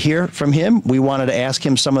deserve to hear from him. We wanted to ask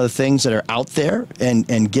him some of the things that are out there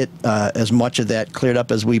and get as much of that cleared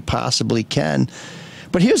up as we possibly can.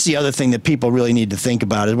 But here's the other thing that people really need to think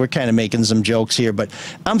about. Is we're kind of making some jokes here, but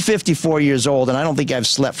I'm 54 years old, and I don't think I've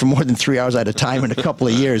slept for more than 3 hours at a time in a couple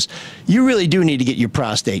of years. You really do need to get your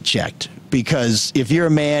prostate checked. because if you're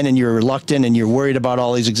a man and you're reluctant and you're worried about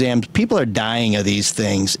all these exams, people are dying of these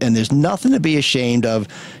things, and there's nothing to be ashamed of.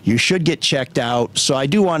 You should get checked out. So I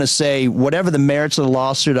do want to say, whatever the merits of the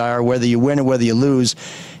lawsuit are, whether you win or whether you lose,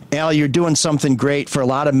 Al, you're doing something great for a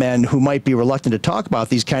lot of men who might be reluctant to talk about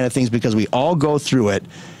these kind of things, because we all go through it.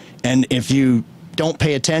 And if you don't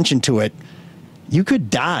pay attention to it, you could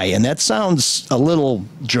die. And that sounds a little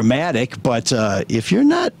dramatic, but if you're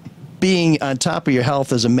not being on top of your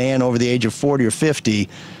health as a man over the age of 40 or 50,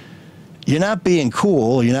 you're not being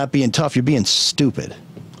cool, you're not being tough, you're being stupid.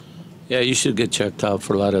 Yeah, you should get checked out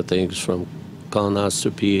for a lot of things, from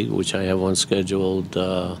colonoscopy, which I have one scheduled,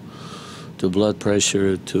 to blood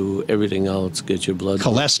pressure, to everything else. Get your blood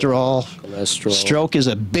cholesterol. Cholesterol. Stroke is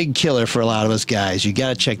a big killer for a lot of us guys. You got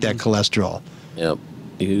to check that cholesterol. Yep.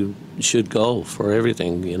 You should go for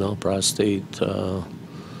everything, you know, prostate,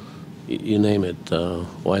 you name it.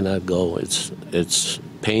 Why not go? It's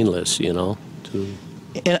painless, you know.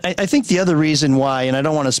 And I think the other reason why, and I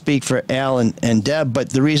don't want to speak for Al and Deb, but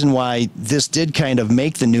the reason why this did kind of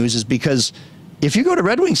make the news is because if you go to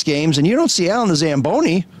Red Wings games and you don't see Al in the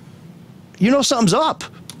Zamboni, you know something's up.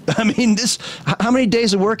 I mean, how many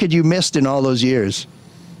days of work had you missed in all those years?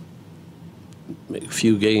 A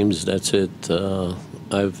few games, that's it.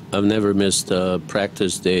 I've never missed a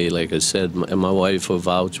practice day, like I said, and my wife will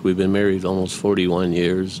vouch. We've been married almost 41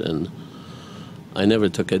 years, and I never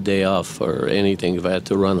took a day off or anything. If I had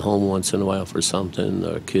to run home once in a while for something,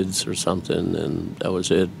 or kids or something, and that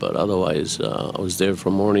was it. But otherwise, I was there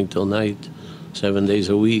from morning till night, 7 days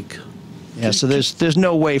a week. Yeah, so there's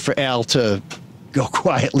no way for Al to go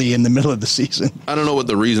quietly in the middle of the season. I don't know what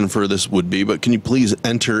the reason for this would be, but can you please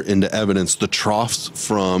enter into evidence the troughs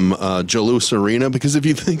from Joe Louis Arena? Because if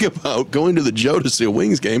you think about going to the Joe to see a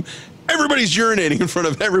Wings game, everybody's urinating in front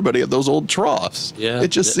of everybody at those old troughs. Yeah, it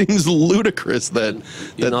just seems ludicrous that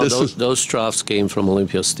those troughs came from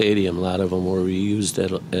Olympia Stadium. A lot of them were reused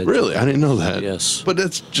at Really? I didn't know that. Yes. But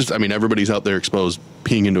that's just, I mean, everybody's out there exposed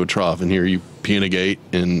peeing into a trough, and here you pee in a gate,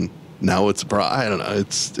 and now it's a problem. I don't know.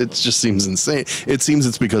 It just seems insane. It seems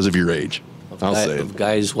it's because of your age. I'll say it.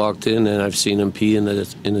 Guys walked in, and I've seen them pee in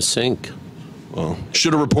a sink. Well,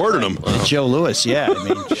 should have reported them. Joe Louis, yeah. I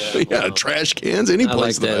mean, yeah, trash cans, any Not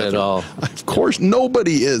place. like that at all. Of course,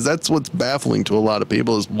 nobody is. That's what's baffling to a lot of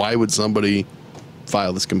people, is why would somebody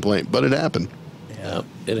file this complaint? But it happened. Yeah,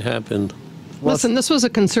 it happened. Listen, this was a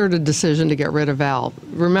concerted decision to get rid of Al.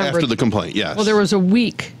 Remember, after the complaint, yes. Well, there was a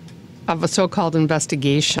week of a so-called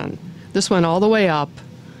investigation. This went all the way up,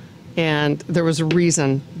 and there was a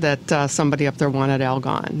reason that somebody up there wanted Al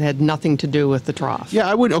gone. It had nothing to do with the trough. Yeah,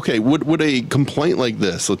 I would. Okay, would a complaint like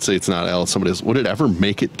this, let's say it's not Al, somebody else, would it ever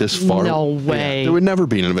make it this far? No way. Yeah, there would never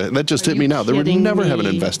be an investigation. That just hit me now. There would never have an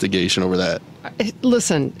investigation over that.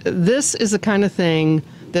 Listen, this is the kind of thing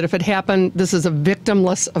that if it happened, this is a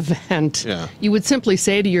victimless event. Yeah. You would simply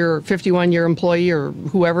say to your 51-year employee or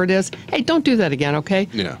whoever it is, hey, don't do that again, okay?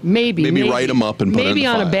 Yeah. Maybe write them up and put it in maybe the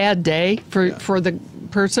on file. a bad day for the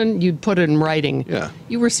person, you'd put it in writing. Yeah.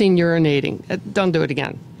 You were seen urinating. Don't do it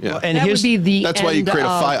again. Yeah. And that would be the That's why you create a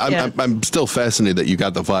file. I'm still fascinated that you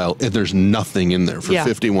got the file, and there's nothing in there for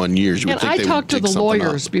 51 years. You would And think I they talked would to dig the something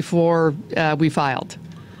lawyers up. before we filed.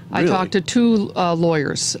 I Really? talked to two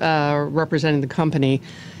lawyers representing the company,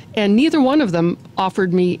 and neither one of them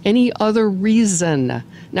offered me any other reason.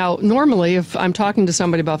 Now, normally, if I'm talking to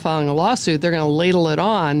somebody about filing a lawsuit, they're going to ladle it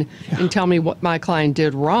on and tell me what my client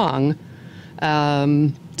did wrong. Well,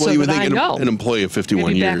 you would think an employee of 51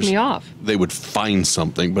 Maybe years, back me off. they would find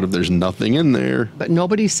something, but if there's nothing in there. But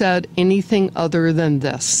nobody said anything other than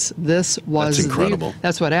this. This was That's incredible.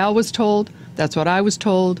 That's what Al was told. That's what I was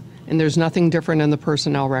told. And there's nothing different in the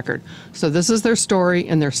personnel record. So this is their story,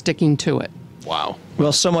 and they're sticking to it. Wow.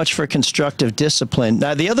 Well, so much for constructive discipline.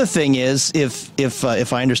 Now, the other thing is, if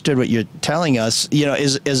I understood what you're telling us, you know,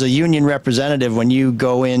 as a union representative, when you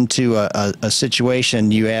go into a situation,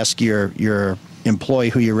 you ask your employee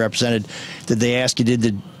who you represented, did they ask you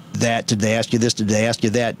did they ask you this, did they ask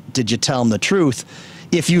you that, did you tell them the truth?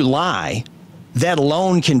 If you lie, that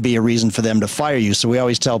alone can be a reason for them to fire you. So we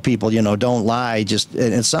always tell people, you know, don't lie. And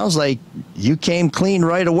it sounds like you came clean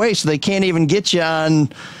right away, so they can't even get you on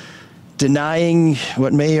denying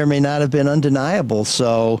what may or may not have been undeniable.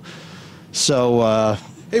 So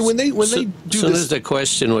hey, when they do soon this, as the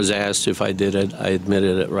question was asked if I did it, I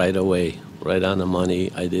admitted it right away, right on the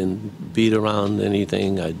money. I didn't beat around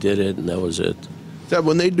anything. I did it, and that was it. Deb,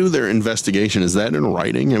 when they do their investigation, is that in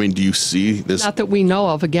writing? I mean, do you see this? Not that we know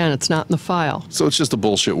of. Again, it's not in the file. So it's just a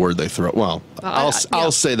bullshit word they throw. Well,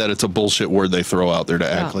 I'll say that it's a bullshit word they throw out there to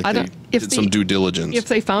act like they did some due diligence. If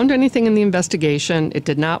they found anything in the investigation, it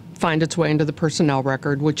did not find its way into the personnel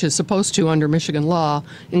record, which is supposed to, under Michigan law,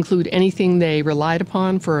 include anything they relied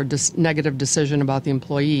upon for a negative decision about the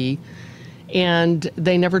employee. And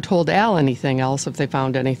they never told Al anything else if they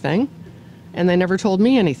found anything. And they never told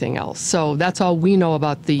me anything else. So that's all we know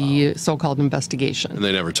about the so-called investigation. And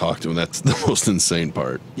they never talked to him. That's the most insane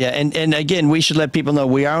part. Yeah, and again, we should let people know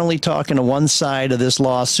we are only talking to one side of this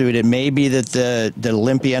lawsuit. It may be that the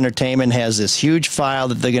Olympia Entertainment has this huge file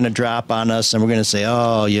that they're going to drop on us, and we're going to say,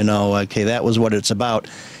 oh, okay, that was what it's about.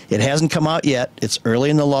 It hasn't come out yet. It's early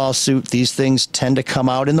in the lawsuit. These things tend to come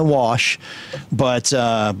out in the wash, but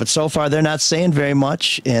so far they're not saying very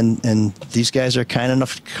much, and these guys are kind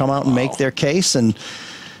enough to come out and make their case. And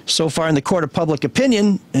so far in the court of public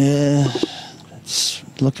opinion, it's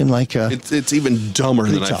looking like it's even dumber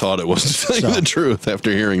than tough. I thought it was. To tell you the truth,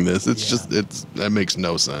 after hearing this, that makes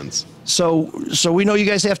no sense. So we know you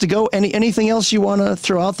guys have to go. Anything else you want to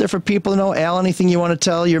throw out there for people to know? Al, anything you want to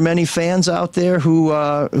tell your many fans out there who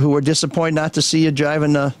are disappointed not to see you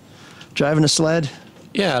driving a sled?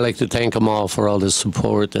 Yeah, I'd like to thank them all for all the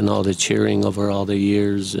support and all the cheering over all the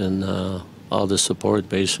years and all the support,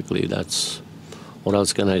 basically. That's, what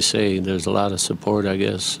else can I say? There's a lot of support, I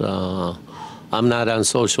guess. I'm not on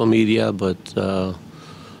social media, but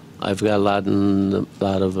I've got a lot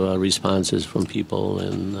of responses from people,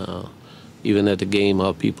 and even at the game,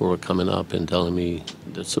 people were coming up and telling me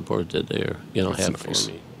the support that they're have for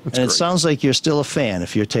me. And it sounds like you're still a fan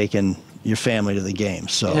if you're taking your family to the game.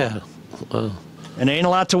 So yeah, and there ain't a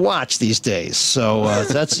lot to watch these days. So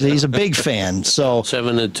he's a big fan. So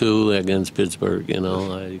 7-2 against Pittsburgh.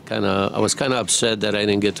 I was kind of upset that I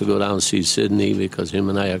didn't get to go down and see Sidney because him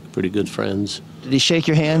and I are pretty good friends. Did he shake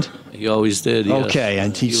your hand? He always did. Yes. Okay,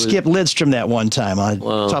 and he skipped Lidstrom that one time.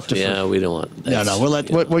 Tough to. Yeah, we don't want.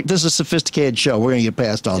 No. This is a sophisticated show. We're gonna get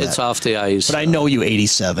past all that. It's off the ice. But I know you,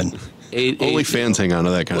 87. Only fans hang on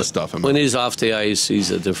to that kind of stuff. When he's off the ice, he's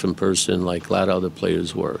a different person, like a lot of other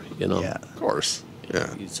players were. Yeah, of course.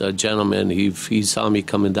 Yeah, he's a gentleman. He saw me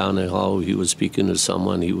coming down the hall. He was speaking to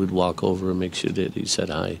someone. He would walk over and make sure that he said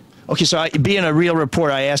hi. Okay, so being a real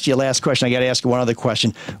reporter, I asked you a last question. I got to ask you one other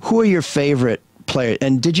question. Who are your favorite players?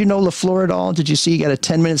 And did you know LaFleur at all? Did you see he got a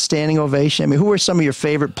 10-minute standing ovation? I mean, who are some of your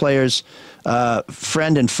favorite players,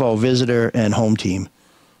 friend and foe, visitor and home team?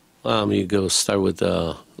 You go start with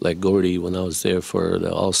like Gordy when I was there for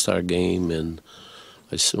the All-Star game, and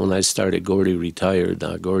when I started, Gordy retired.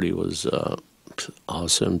 Gordy was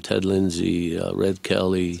awesome. Ted Lindsay, Red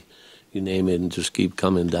Kelly, you name it, and just keep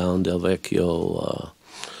coming down. Del Vecchio,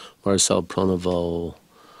 Marcel Pronovo.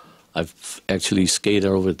 I've actually skated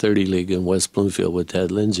over 30 league in West Bloomfield with Ted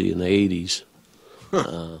Lindsay in the 80s.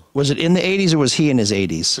 Was it in the 80s or was he in his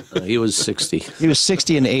 80s? He was 60. He was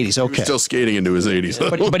 60 in the 80s, okay. He was still skating into his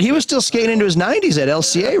 80s. But he was still skating into his 90s at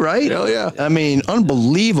LCA, right? Hell yeah. I mean,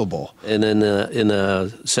 unbelievable. And then in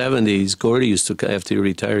the 70s, Gordy used to, after he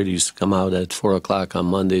retired, he used to come out at 4 o'clock on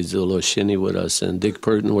Mondays, do a little shinny with us, and Dick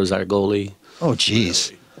Purton was our goalie. Oh,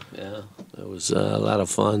 geez. Yeah, it was a lot of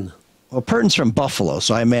fun. Well, Purton's from Buffalo,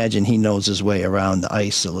 so I imagine he knows his way around the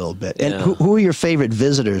ice a little bit. And who are your favorite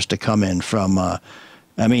visitors to come in from?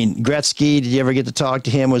 Gretzky, did you ever get to talk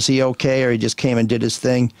to him? Was he okay, or he just came and did his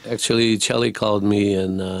thing? Actually, Chelly called me,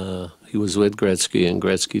 and he was with Gretzky, and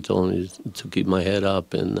Gretzky told me to keep my head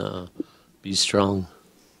up and be strong.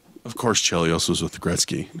 Of course, Chelios was with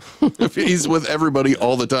Gretzky. He's with everybody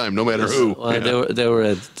all the time, no matter who. Well, they were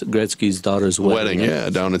at Gretzky's daughter's wedding.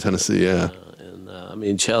 Down in Tennessee,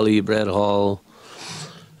 Chelly, Brett Hall,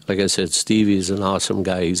 like I said, Stevie's an awesome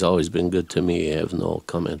guy. He's always been good to me. I have no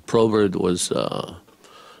comment. Probert was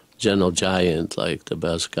gentle giant, like the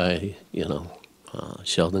best guy,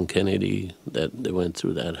 Sheldon Kennedy, that they went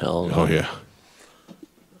through that hell. Oh, yeah.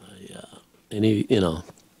 And he,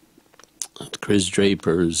 Chris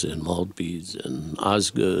Drapers and Maltby's and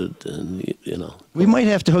Osgood and, We might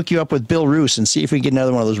have to hook you up with Bill Roos and see if we can get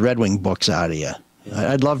another one of those Red Wing books out of you.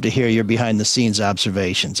 Yeah. I'd love to hear your behind-the-scenes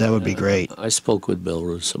observations. That would be great. I spoke with Bill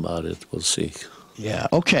Roos about it. We'll see. Yeah,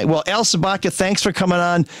 okay. Well, Al Sabotka, thanks for coming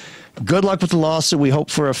on. Good luck with the lawsuit. We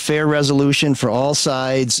hope for a fair resolution for all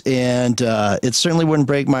sides, and it certainly wouldn't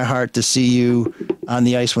break my heart to see you on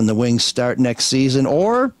the ice when the Wings start next season.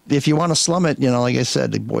 Or if you want to slum it, like I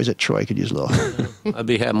said, the boys at Troy could use a little. I'd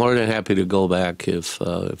be more than happy to go back if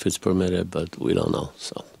it's permitted, but we don't know.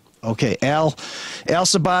 So. Okay, Al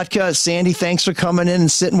Sabotka, Sandy, thanks for coming in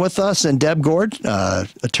and sitting with us, and Deb Gord,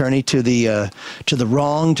 attorney to the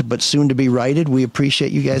wronged but soon to be righted. We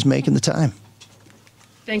appreciate you guys making the time.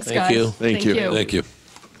 Thanks, Thank guys. you. Thank you. Thank you.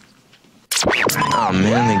 Oh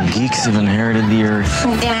man, the geeks have inherited the earth.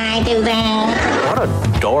 Did I do that? What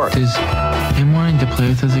a dork. Does him wanting to play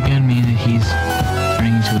with us again mean that he's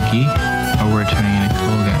turning into a geek, or we're turning into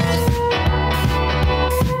cool guys?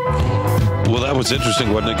 Well, that was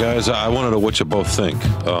interesting, wasn't it, guys? I want to know what you both think.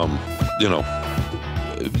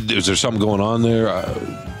 Is there something going on there?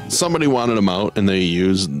 Somebody wanted him out, and they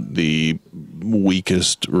used the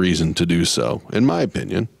weakest reason to do so, in my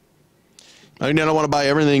opinion. I mean, I don't want to buy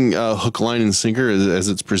everything hook, line, and sinker as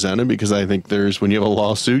it's presented, because I think when you have a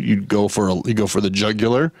lawsuit, you go for the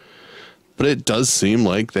jugular. But it does seem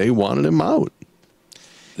like they wanted him out.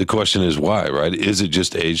 The question is why, right? Is it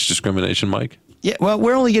just age discrimination, Mike? Yeah, well,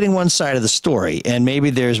 we're only getting one side of the story, and maybe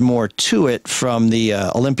there's more to it from the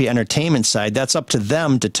Olympia Entertainment side. That's up to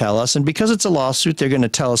them to tell us, and because it's a lawsuit, they're going to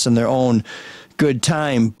tell us in their own good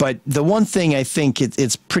time. But the one thing I think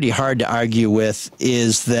it's pretty hard to argue with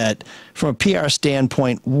is that from a PR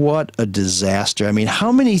standpoint, what a disaster. I mean,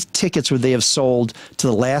 how many tickets would they have sold to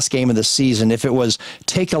the last game of the season if it was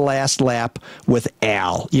take a last lap with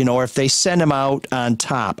Al, or if they sent him out on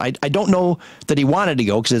top? I don't know that he wanted to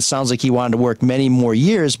go, because it sounds like he wanted to work many more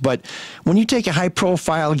years. But when you take a high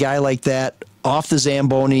profile guy like that off the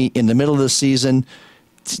Zamboni in the middle of the season,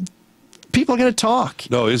 people are going to talk.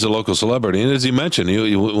 No, he's a local celebrity. And as he mentioned,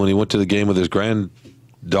 when he went to the game with his grandson,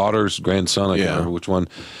 I can't remember which one,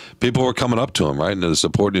 people were coming up to him, right? And the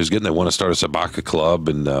support he was getting, they want to start a Sabotka club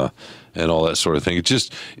and all that sort of thing.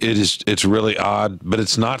 It's really odd, but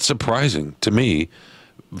it's not surprising to me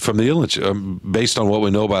from the Ilitch, based on what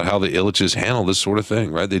we know about how the Ilitches handle this sort of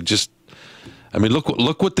thing, right?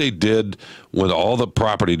 Look what they did when all the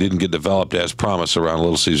property didn't get developed as promised around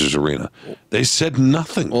Little Caesars Arena. They said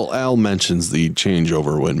nothing. Well, Al mentions the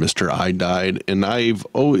changeover when Mr. I died, and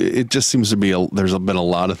it just seems to be there's been a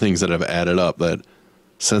lot of things that have added up that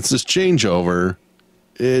since this changeover,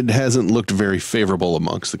 it hasn't looked very favorable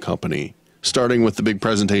amongst the company. Starting with the big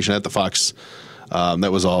presentation at the Fox.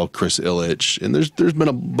 That was all Chris Ilitch, and there's been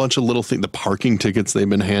a bunch of little things. The parking tickets they've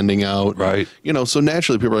been handing out, right? So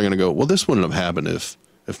naturally people are going to go, well, this wouldn't have happened if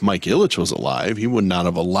Mike Ilitch was alive. He would not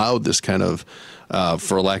have allowed this kind of,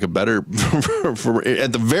 for lack of better, for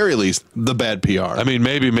at the very least, the bad PR. I mean,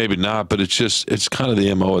 maybe not, but it's kind of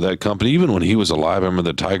the MO of that company. Even when he was alive, I remember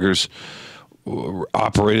the Tigers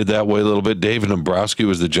operated that way a little bit. David Dombrowski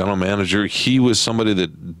was the general manager. He was somebody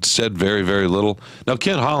that said very, very little. Now,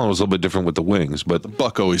 Ken Holland was a little bit different with the Wings, but the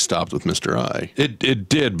buck always stopped with Mr. I. It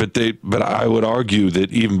did, but I would argue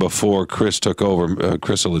that even before Chris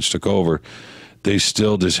Ilitch took over, they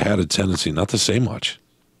still just had a tendency not to say much.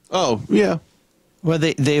 Oh, yeah. Well,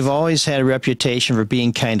 they've always had a reputation for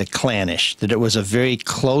being kind of clannish, that it was a very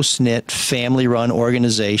close-knit, family-run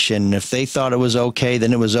organization. If they thought it was okay,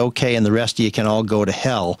 then it was okay, and the rest of you can all go to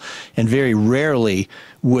hell. And very rarely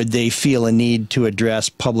would they feel a need to address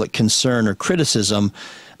public concern or criticism.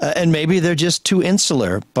 And maybe they're just too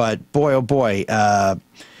insular, but boy, oh boy,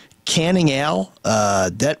 canning Al,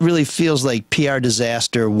 that really feels like PR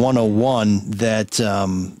disaster 101, that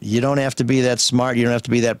you don't have to be that smart, you don't have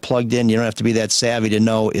to be that plugged in, you don't have to be that savvy to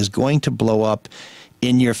know is going to blow up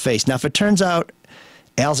in your face. Now, if it turns out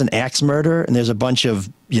Al's an axe murderer and there's a bunch of,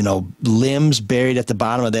 limbs buried at the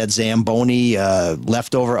bottom of that Zamboni,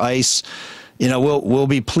 leftover ice, we'll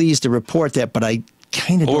be pleased to report that, but I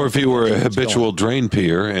kind of or if he were a habitual drain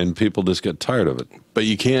peer and people just get tired of it. But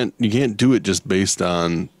you can't do it just based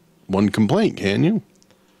on one complaint, can you?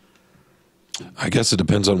 I guess it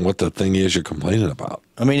depends on what the thing is you're complaining about.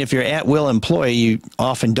 I mean, if you're at-will employee, you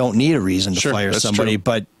often don't need a reason to fire somebody.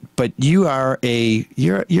 True. But you are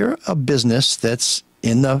you're a business that's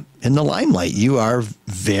in the limelight. You are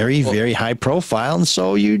very, very high profile, and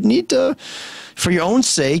so you need to, for your own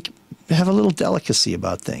sake, have a little delicacy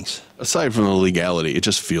about things. Aside from the legality, it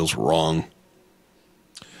just feels wrong.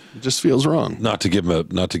 It just feels wrong. Not to give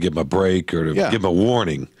him a break or to give him a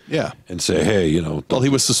warning. Yeah. And say, hey, Well, he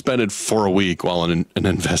was suspended for a week while in an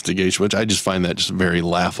investigation, which I just find that just very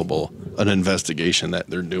laughable. An investigation that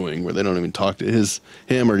they're doing where they don't even talk to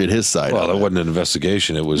him or get his side. Well, that wasn't an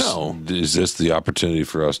investigation. It was, is this the opportunity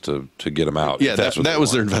for us to get him out? Yeah, that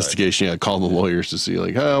was their investigation. Right? Yeah, call the lawyers to see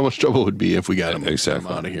how much trouble it would be if we got him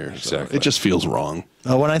out of here. Exactly. So it just feels wrong.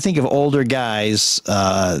 When I think of older guys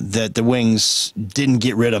that the Wings didn't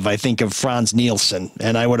get rid of, I think of Franz Nielsen,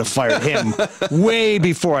 and I would have fired him way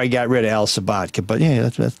before I got rid of Al Sabotka. But yeah,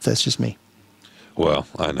 that's just me. Well,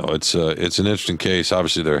 I know it's an interesting case.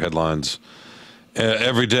 Obviously, there are headlines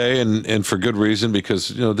every day, and for good reason, because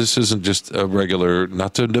this isn't just a regular.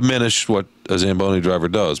 Not to diminish what a Zamboni driver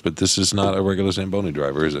does, but this is not a regular Zamboni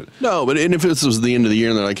driver, is it? No, but if this was the end of the year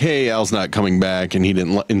and they're like, "Hey, Al's not coming back," and he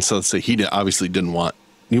didn't, and so let's say obviously didn't want.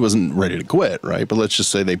 He wasn't ready to quit, right? But let's just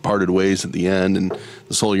say they parted ways at the end and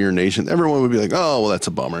this whole urination, everyone would be like, oh, well, that's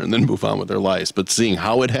a bummer, and then move on with their lives. But seeing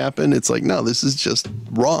how it happened, it's like, no, this is just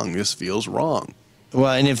wrong. This feels wrong.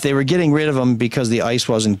 Well, and if they were getting rid of him because the ice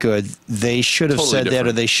wasn't good, they should have Totally said that,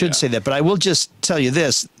 or they should say that. But I will just tell you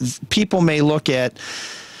this. People may look at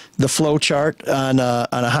the flow chart on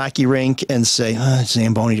a hockey rink and say,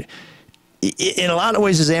 Zamboni. In a lot of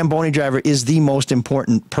ways, a Zamboni driver is the most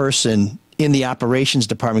important person in the operations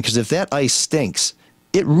department, because if that ice stinks,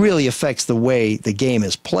 it really affects the way the game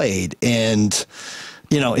is played. And,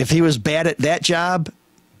 if he was bad at that job,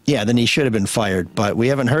 yeah, then he should have been fired. But we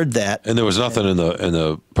haven't heard that. And there was nothing in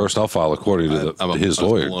the personnel file according to his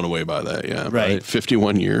lawyer. Blown away by that, yeah. Right.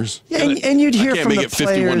 51 years. Yeah, and you'd hear I can't from make the it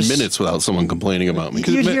 51 players, minutes without someone complaining about me.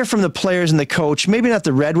 You'd hear from the players and the coach, maybe not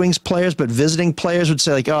the Red Wings players, but visiting players would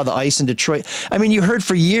say, like, oh, the ice in Detroit. I mean, you heard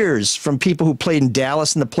for years from people who played in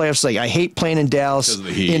Dallas and the playoffs, like, I hate playing in Dallas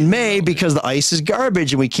in May because the ice is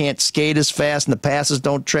garbage and we can't skate as fast and the passes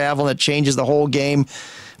don't travel and it changes the whole game.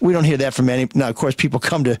 We don't hear that from any. Now, of course, people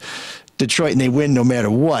come to Detroit and they win no matter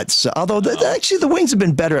what. So, although actually the Wings have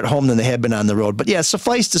been better at home than they have been on the road. But yeah,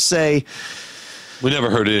 suffice to say, we never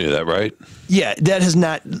heard any of that, right? Yeah, that has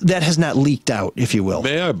not leaked out, if you will.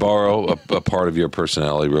 May I borrow a part of your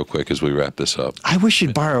personality real quick as we wrap this up? I wish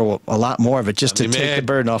you'd borrow a lot more of it just to take the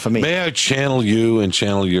burden off of me. May I channel you and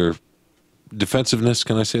channel your defensiveness?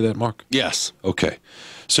 Can I say that, Mark? Yes. Okay.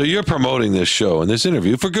 So you're promoting this show and this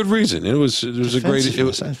interview for good reason. It was a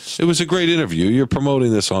great interview. You're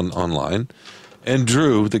promoting this online, and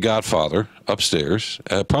Drew, the Godfather, upstairs,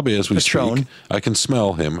 probably as we speak. I can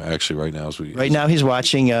smell him actually right now Right now he's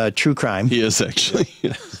watching True Crime. He is actually.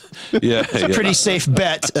 Yeah, it's a pretty safe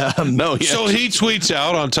bet. No. So he tweets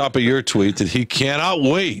out on top of your tweet that he cannot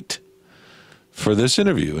wait for this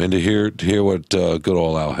interview and to hear what good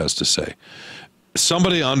old Al has to say.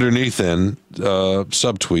 Somebody underneath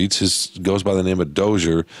subtweets, goes by the name of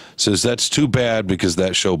Dozier, says that's too bad because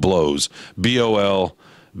that show blows. BOLBLOZE,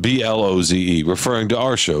 referring to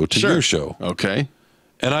our show, to your show. Okay.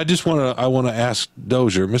 And I just want to ask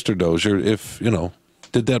Dozier, Mr. Dozier, if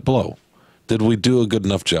did that blow? Did we do a good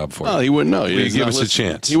enough job for you? Oh, he wouldn't know. Will you give us a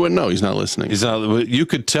chance? He wouldn't know. He's not listening. He's not. You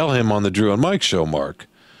could tell him on the Drew and Mike show, Mark,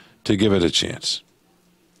 to give it a chance.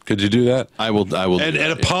 Could you do that? I will. And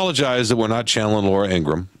apologize that we're not channeling Laura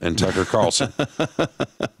Ingraham and Tucker Carlson.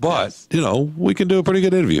 But we can do a pretty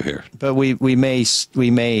good interview here. But we may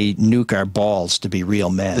nuke our balls to be real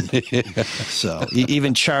men. So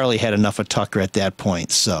even Charlie had enough of Tucker at that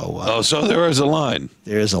point. So so there is a line.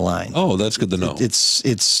 There is a line. Oh, that's good to know.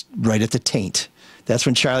 It's right at the taint. That's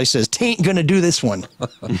when Charlie says, "Tain't gonna do this one."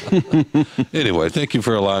 Anyway, thank you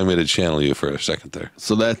for allowing me to channel you for a second there.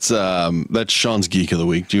 So that's Sean's Geek of the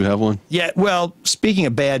Week. Do you have one? Yeah. Well, speaking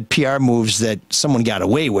of bad PR moves that someone got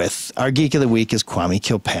away with, our Geek of the Week is Kwame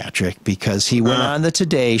Kilpatrick because he went on the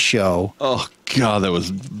Today Show. Oh God, that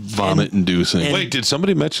was vomit-inducing. Wait, did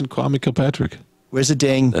somebody mention Kwame Kilpatrick? Where's the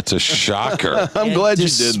ding? That's a shocker. I'm glad you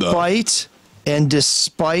did, though.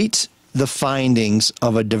 Despite the findings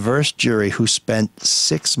of a diverse jury who spent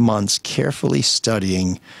 6 months carefully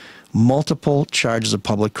studying multiple charges of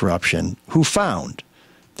public corruption, who found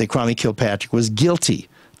that Kwame Kilpatrick was guilty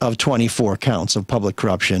of 24 counts of public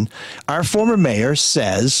corruption, our former mayor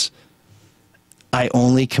says, I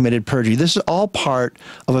only committed perjury. This is all part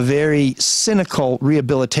of a very cynical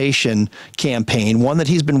rehabilitation campaign, one that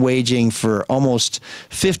he's been waging for almost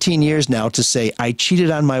 15 years now, to say, I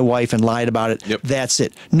cheated on my wife and lied about it. Yep. That's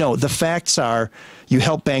it. No, the facts are you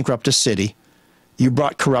helped bankrupt a city. You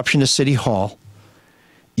brought corruption to City Hall.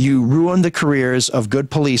 You ruined the careers of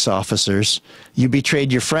good police officers. You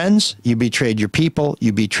betrayed your friends. You betrayed your people.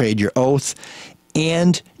 You betrayed your oath.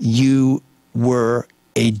 And you were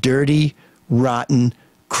a dirty, rotten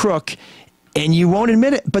crook, and you won't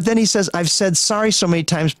admit it. But then he says, I've said sorry so many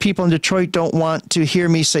times, people in Detroit don't want to hear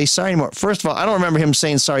me say sorry anymore. First of all, I don't remember him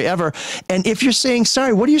saying sorry ever. And if you're saying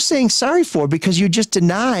sorry, what are you saying sorry for? Because you just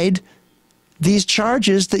denied these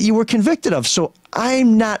charges that you were convicted of. So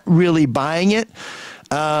I'm not really buying it.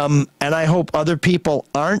 And I hope other people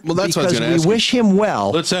aren't, well, that's because we wish him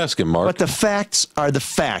well. Let's ask him, Mark. But the facts are the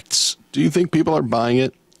facts. Do you think people are buying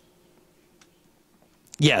it?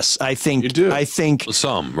 Yes, I think you do. I think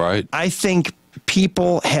some, right? I think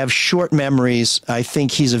people have short memories. I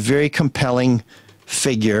think he's a very compelling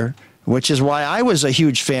figure, which is why I was a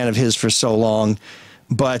huge fan of his for so long.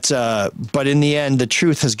 But in the end, the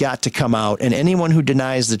truth has got to come out. And anyone who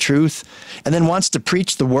denies the truth and then wants to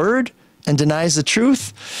preach the word and denies the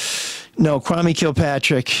truth, no, Kwame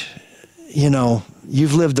Kilpatrick,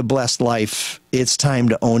 you've lived a blessed life. It's time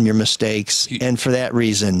to own your mistakes. And for that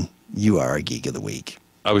reason, you are a Geek of the Week.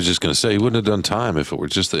 I was just going to say, he wouldn't have done time if it were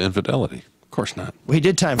just the infidelity. Of course not. Well, he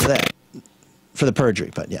did time for that. For the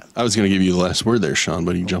perjury, but yeah. I was going to give you the last word there, Sean,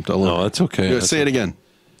 but you jumped all over. No, that's okay. Say it again.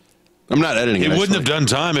 I'm not editing it. He wouldn't have done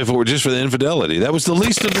time if it were just for the infidelity. That was the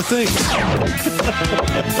least of the things.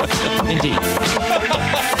 Indeed.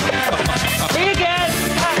 See again.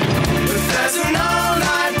 There's an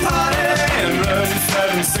all-night party in room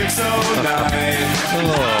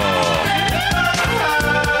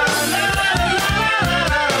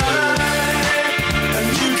 7609. And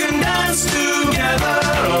you can dance together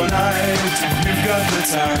all night if you've got the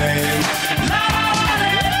time.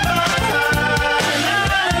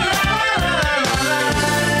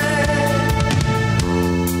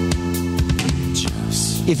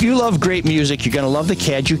 If you love great music, you're going to love the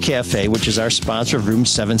Caju Cafe, which is our sponsor of Room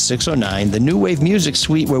 7609, the new wave music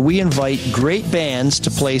suite where we invite great bands to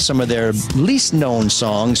play some of their least known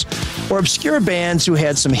songs or obscure bands who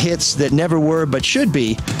had some hits that never were but should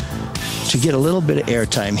be to get a little bit of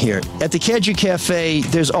airtime here. At the Caju Cafe,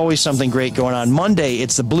 there's always something great going on. Monday,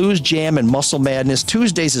 it's the Blues Jam and Muscle Madness.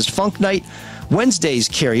 Tuesdays is Funk Night. Wednesday's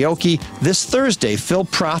karaoke. This Thursday, Phil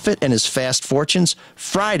Prophet and his Fast Fortunes.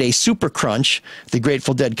 Friday, Super Crunch, the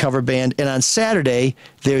Grateful Dead cover band. And on Saturday,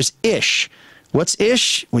 there's Ish. What's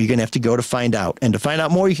Ish? Well, you're going to have to go to find out. And to find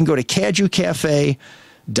out more, you can go to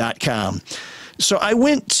cajucafe.com. So I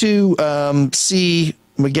went to see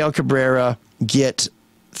Miguel Cabrera get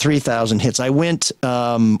 3,000 hits. I went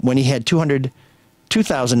when he had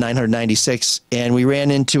 2,996, and we ran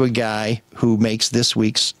into a guy who makes this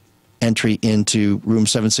week's entry into Room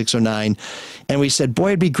 7609, and we said, boy,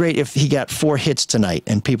 it'd be great if he got 4 hits tonight.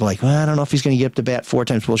 And people are like, well, I don't know if he's going to get up to bat 4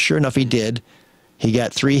 times. Well, sure enough, he did. He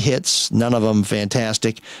got 3 hits, none of them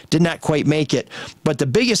fantastic. Did not quite make it. But the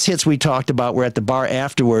biggest hits we talked about were at the bar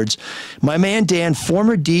afterwards. My man Dan,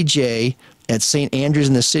 former DJ at St. Andrews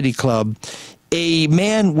in the City Club, a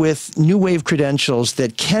man with new wave credentials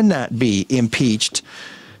that cannot be impeached,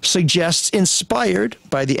 suggests, inspired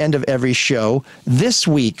by the end of every show, this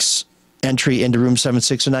week's entry into Room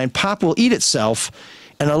 7609, Pop Will Eat Itself,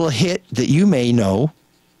 and a little hit that you may know,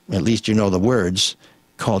 at least you know the words,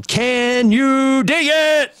 called Can You Dig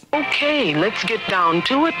It? Okay, let's get down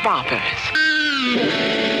to it,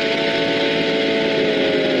 boppers.